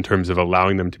in terms of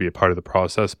allowing them to be a part of the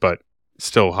process, but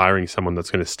still hiring someone that's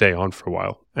going to stay on for a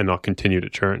while and not continue to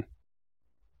churn?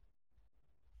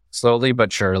 Slowly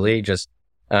but surely, just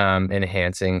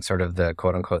enhancing sort of the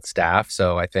quote unquote staff.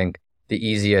 So I think the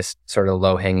easiest sort of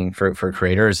low hanging fruit for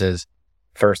creators is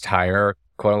first hire,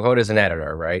 quote unquote, as an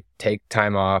editor, right? Take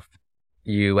time off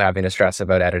you having to stress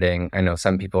about editing. I know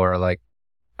some people are like,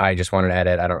 I just want to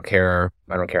edit. I don't care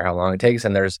how long it takes.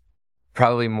 And there's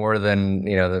probably more than,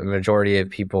 the majority of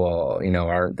people,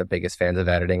 aren't the biggest fans of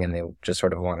editing and they just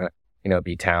sort of want to,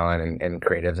 be talent and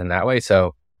creatives in that way.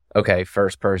 So, okay,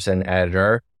 first person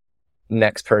editor,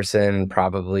 next person,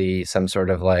 probably some sort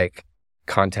of like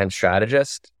content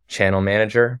strategist, channel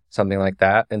manager, something like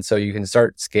that. And so you can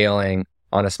start scaling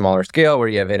on a smaller scale where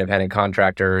you have independent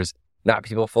contractors, not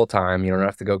people full time. You don't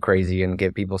have to go crazy and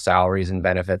give people salaries and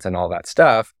benefits and all that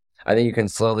stuff. I think you can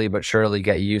slowly but surely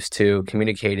get used to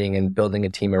communicating and building a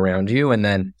team around you. And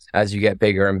then as you get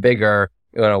bigger and bigger,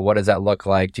 what does that look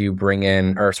like? Do you bring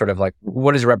in, or sort of like,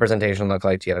 what does representation look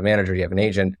like? Do you have a manager? Do you have an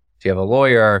agent? Do you have a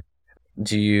lawyer?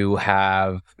 Do you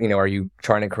have, are you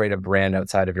trying to create a brand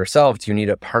outside of yourself? Do you need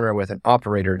to partner with an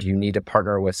operator? Do you need to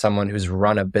partner with someone who's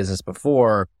run a business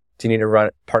before? Do you need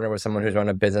to partner with someone who's run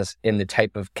a business in the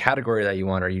type of category that you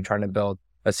want? Are you trying to build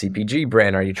a CPG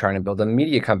brand? Are you trying to build a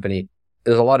media company?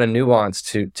 There's a lot of nuance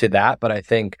to that, but I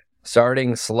think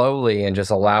starting slowly and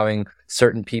just allowing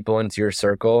certain people into your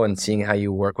circle and seeing how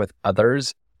you work with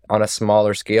others on a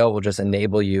smaller scale will just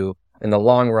enable you in the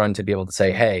long run to be able to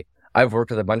say, hey, I've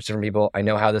worked with a bunch of different people. I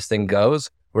know how this thing goes.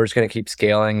 We're just going to keep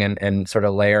scaling and sort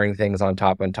of layering things on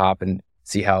top and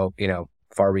see how,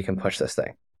 far we can push this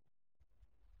thing.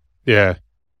 Yeah.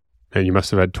 And you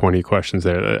must have had 20 questions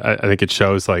there. I think it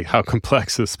shows like how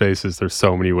complex this space is. There's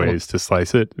so many ways to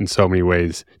slice it and so many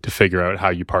ways to figure out how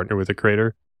you partner with a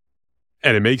creator.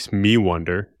 And it makes me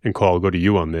wonder, and Cole, I'll go to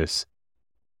you on this,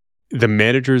 the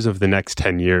managers of the next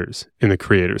 10 years in the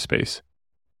creator space,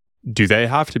 do they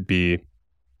have to be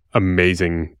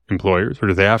amazing employers or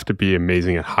do they have to be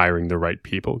amazing at hiring the right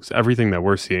people? Because everything that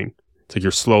we're seeing, it's like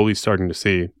you're slowly starting to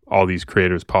see all these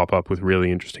creators pop up with really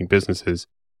interesting businesses.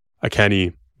 A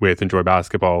Kenny with Enjoy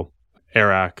Basketball,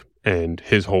 Eric, and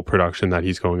his whole production that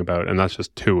he's going about, and that's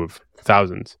just two of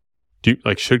thousands. Do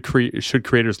you, should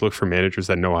creators look for managers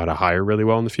that know how to hire really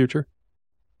well in the future?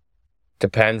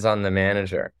 Depends on the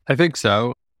manager. I think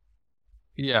so.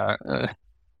 Yeah.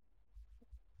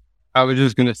 I was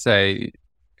just going to say,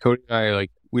 Cody and I,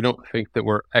 we don't think that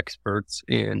we're experts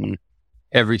in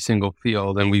every single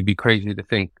field, and we'd be crazy to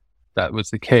think that was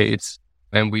the case.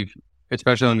 And we've,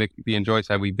 especially on the Enjoy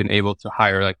side, we've been able to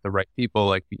hire the right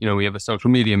people. We have a social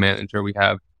media manager, we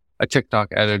have a TikTok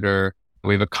editor,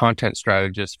 we have a content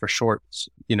strategist for shorts.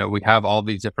 We have all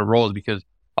these different roles because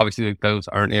obviously those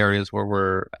aren't areas where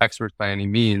we're experts by any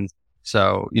means.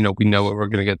 So, we know what we're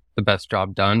going to get the best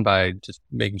job done by just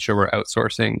making sure we're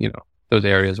outsourcing, those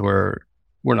areas where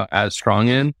we're not as strong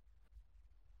in.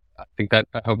 I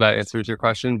hope that answers your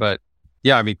question. But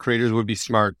yeah, I mean, creators would be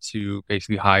smart to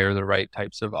basically hire the right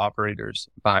types of operators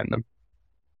behind them.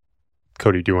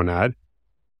 Cody, do you want to add?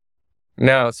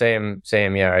 No, same.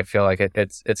 Yeah, I feel like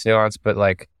it's nuanced, but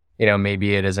like,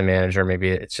 maybe it is a manager,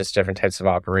 maybe it's just different types of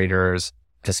operators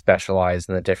to specialize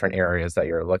in the different areas that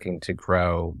you're looking to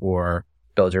grow or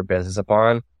build your business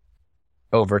upon.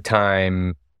 Over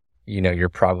time, you're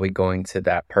probably going to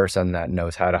that person that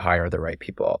knows how to hire the right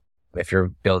people. If you're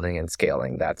building and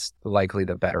scaling, that's likely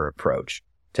the better approach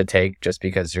to take, just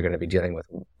because you're going to be dealing with,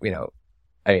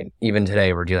 even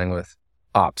today we're dealing with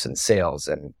ops and sales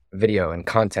and video and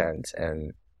content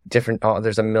and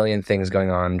there's a million things going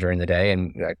on during the day.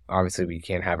 And obviously we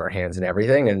can't have our hands in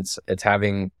everything. And it's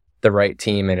having the right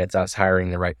team, and it's us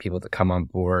hiring the right people to come on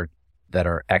board that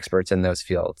are experts in those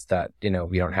fields that,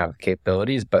 we don't have the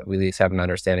capabilities, but we at least have an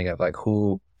understanding of like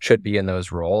who should be in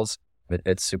those roles.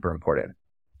 It's super important.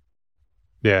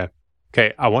 Yeah.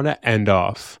 Okay. I want to end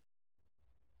off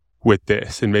with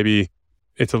this, and maybe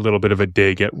it's a little bit of a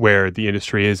dig at where the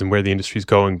industry is and where the industry is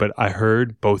going. But I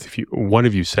heard one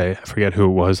of you say, I forget who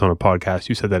it was on a podcast,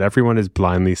 you said that everyone is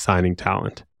blindly signing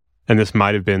talent. And this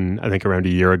might have been, I think, around a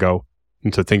year ago.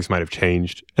 And so things might have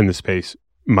changed and the space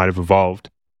might have evolved.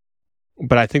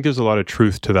 But I think there's a lot of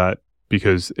truth to that,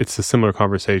 because it's a similar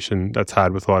conversation that's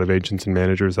had with a lot of agents and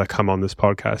managers that come on this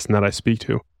podcast and that I speak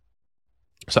to.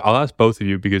 So I'll ask both of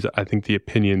you, because I think the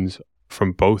opinions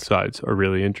from both sides are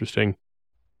really interesting.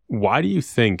 Why do you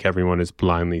think everyone is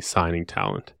blindly signing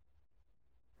talent?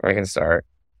 I can start.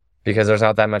 Because there's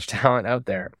not that much talent out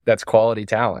there that's quality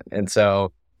talent. And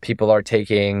so people are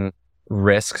taking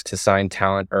risks to sign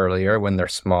talent earlier when they're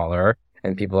smaller,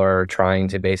 and people are trying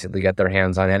to basically get their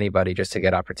hands on anybody just to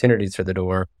get opportunities through the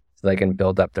door so they can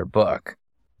build up their book.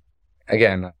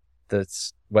 Again,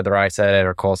 that's whether I said it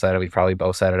or Cole said it, we probably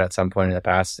both said it at some point in the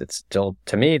past. It's still,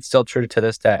 to me, it's still true to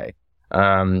this day.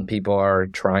 People are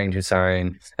trying to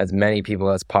sign as many people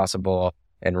as possible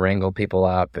and wrangle people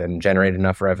up and generate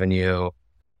enough revenue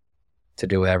to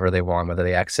do whatever they want, whether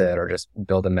they exit or just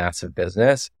build a massive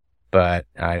business. But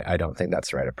I don't think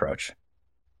that's the right approach.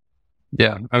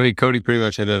 Yeah. I mean, Cody pretty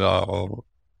much hit it all.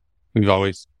 We've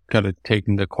always kind of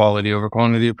taken the quality over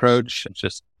quantity approach. It's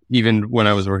just, even when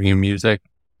I was working in music,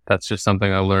 that's just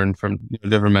something I learned from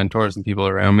different mentors and people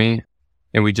around me.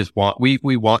 And we just want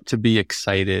to be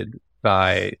excited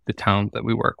by the talent that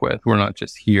we work with. We're not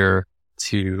just here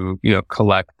to,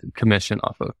 collect commission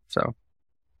off of. So.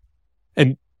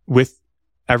 And with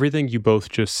everything you both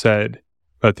just said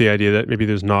about the idea that maybe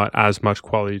there's not as much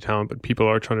quality talent, but people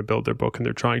are trying to build their book and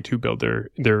they're trying to build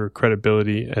their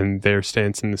credibility and their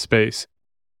stance in the space.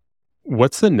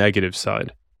 What's the negative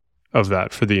side of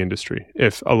that for the industry?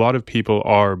 If a lot of people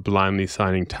are blindly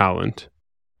signing talent,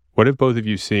 what have both of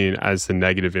you seen as the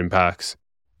negative impacts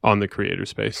on the creator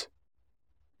space?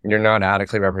 You're not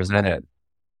adequately represented.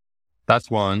 That's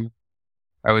one.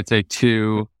 I would say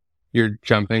two, you're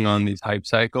jumping on these hype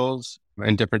cycles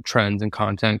and different trends and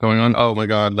content going on. Oh my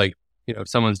God, if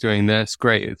someone's doing this,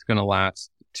 great, it's going to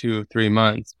last 2-3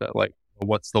 months, but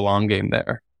what's the long game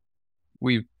there?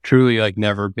 We've truly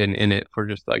never been in it for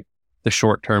just the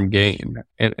short-term game.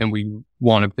 And we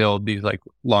want to build these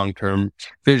long-term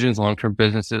visions, long-term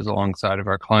businesses alongside of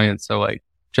our clients. So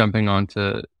jumping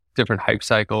onto different hype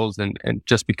cycles and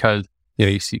just because,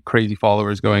 you see crazy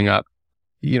followers going up,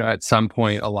 at some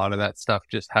point, a lot of that stuff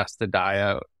just has to die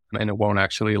out and it won't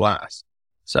actually last.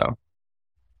 So.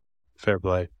 Fair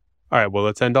play. All right. Well,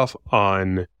 let's end off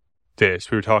on this.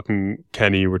 We were talking,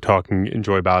 Kenny, we're talking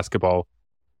Enjoy Basketball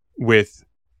with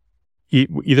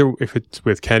either if it's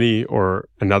with Kenny or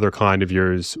another client of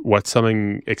yours. What's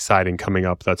something exciting coming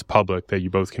up that's public that you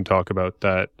both can talk about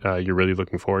that you're really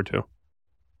looking forward to?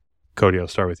 Cody, I'll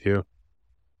start with you.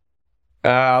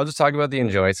 I'll just talk about the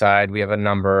Enjoy side. We have a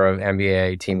number of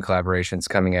NBA team collaborations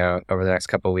coming out over the next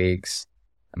couple of weeks.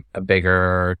 A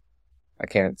bigger, I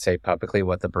can't say publicly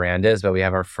what the brand is, but we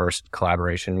have our first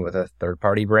collaboration with a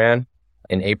third-party brand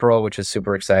in April, which is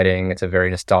super exciting. It's a very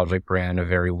nostalgic brand, a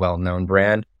very well-known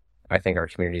brand. I think our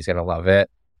community is going to love it.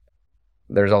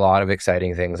 There's a lot of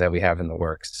exciting things that we have in the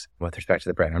works with respect to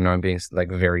the brand. I know I'm being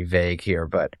very vague here,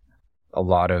 but a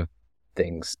lot of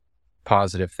things,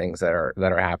 positive things that are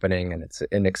happening, and it's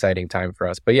an exciting time for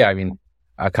us. But yeah, I mean,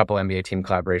 a couple NBA team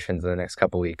collaborations in the next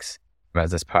couple weeks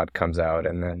as this pod comes out,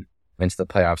 and then into the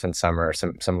playoffs in summer,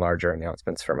 some larger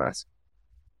announcements from us.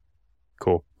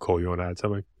 Cool. Cole, you want to add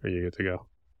something? Or are you good to go?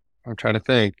 I'm trying to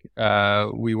think.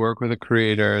 We work with a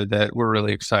creator that we're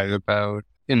really excited about.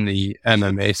 in the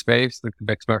MMA space, like the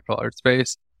mixed martial arts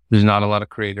space, there's not a lot of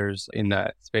creators in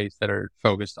that space that are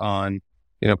focused on,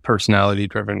 personality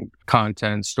driven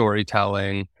content,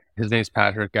 storytelling. His name's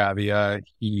Patrick Gavia.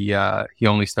 He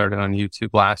only started on YouTube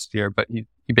last year, but he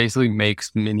basically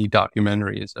makes mini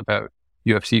documentaries about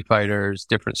UFC fighters,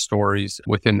 different stories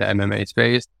within the MMA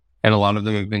space. And a lot of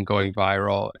them have been going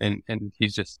viral. And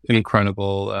he's just an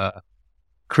incredible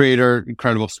creator,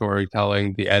 incredible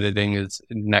storytelling. The editing is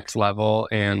next level.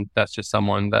 And that's just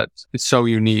someone that is so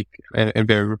unique and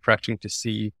very refreshing to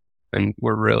see. And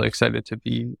we're really excited to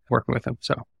be working with him.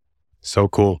 So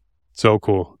cool. So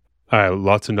cool. All right,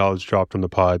 lots of knowledge dropped on the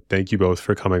pod. Thank you both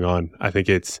for coming on. I think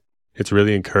it's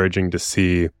really encouraging to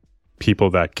see people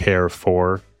that care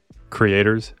for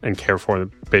creators and care for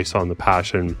them based on the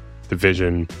passion, the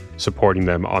vision, supporting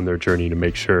them on their journey to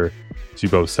make sure, as you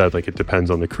both said, like it depends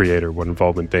on the creator, what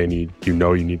involvement they need. You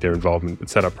need their involvement, but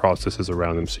set up processes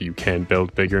around them so you can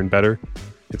build bigger and better.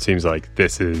 It seems like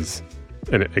this is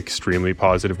an extremely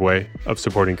positive way of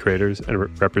supporting creators and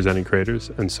representing creators.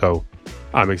 And so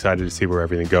I'm excited to see where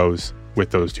everything goes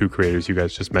with those two creators you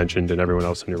guys just mentioned and everyone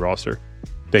else on your roster.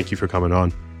 Thank you for coming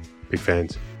on. Big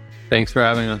fans. Thanks for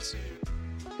having us.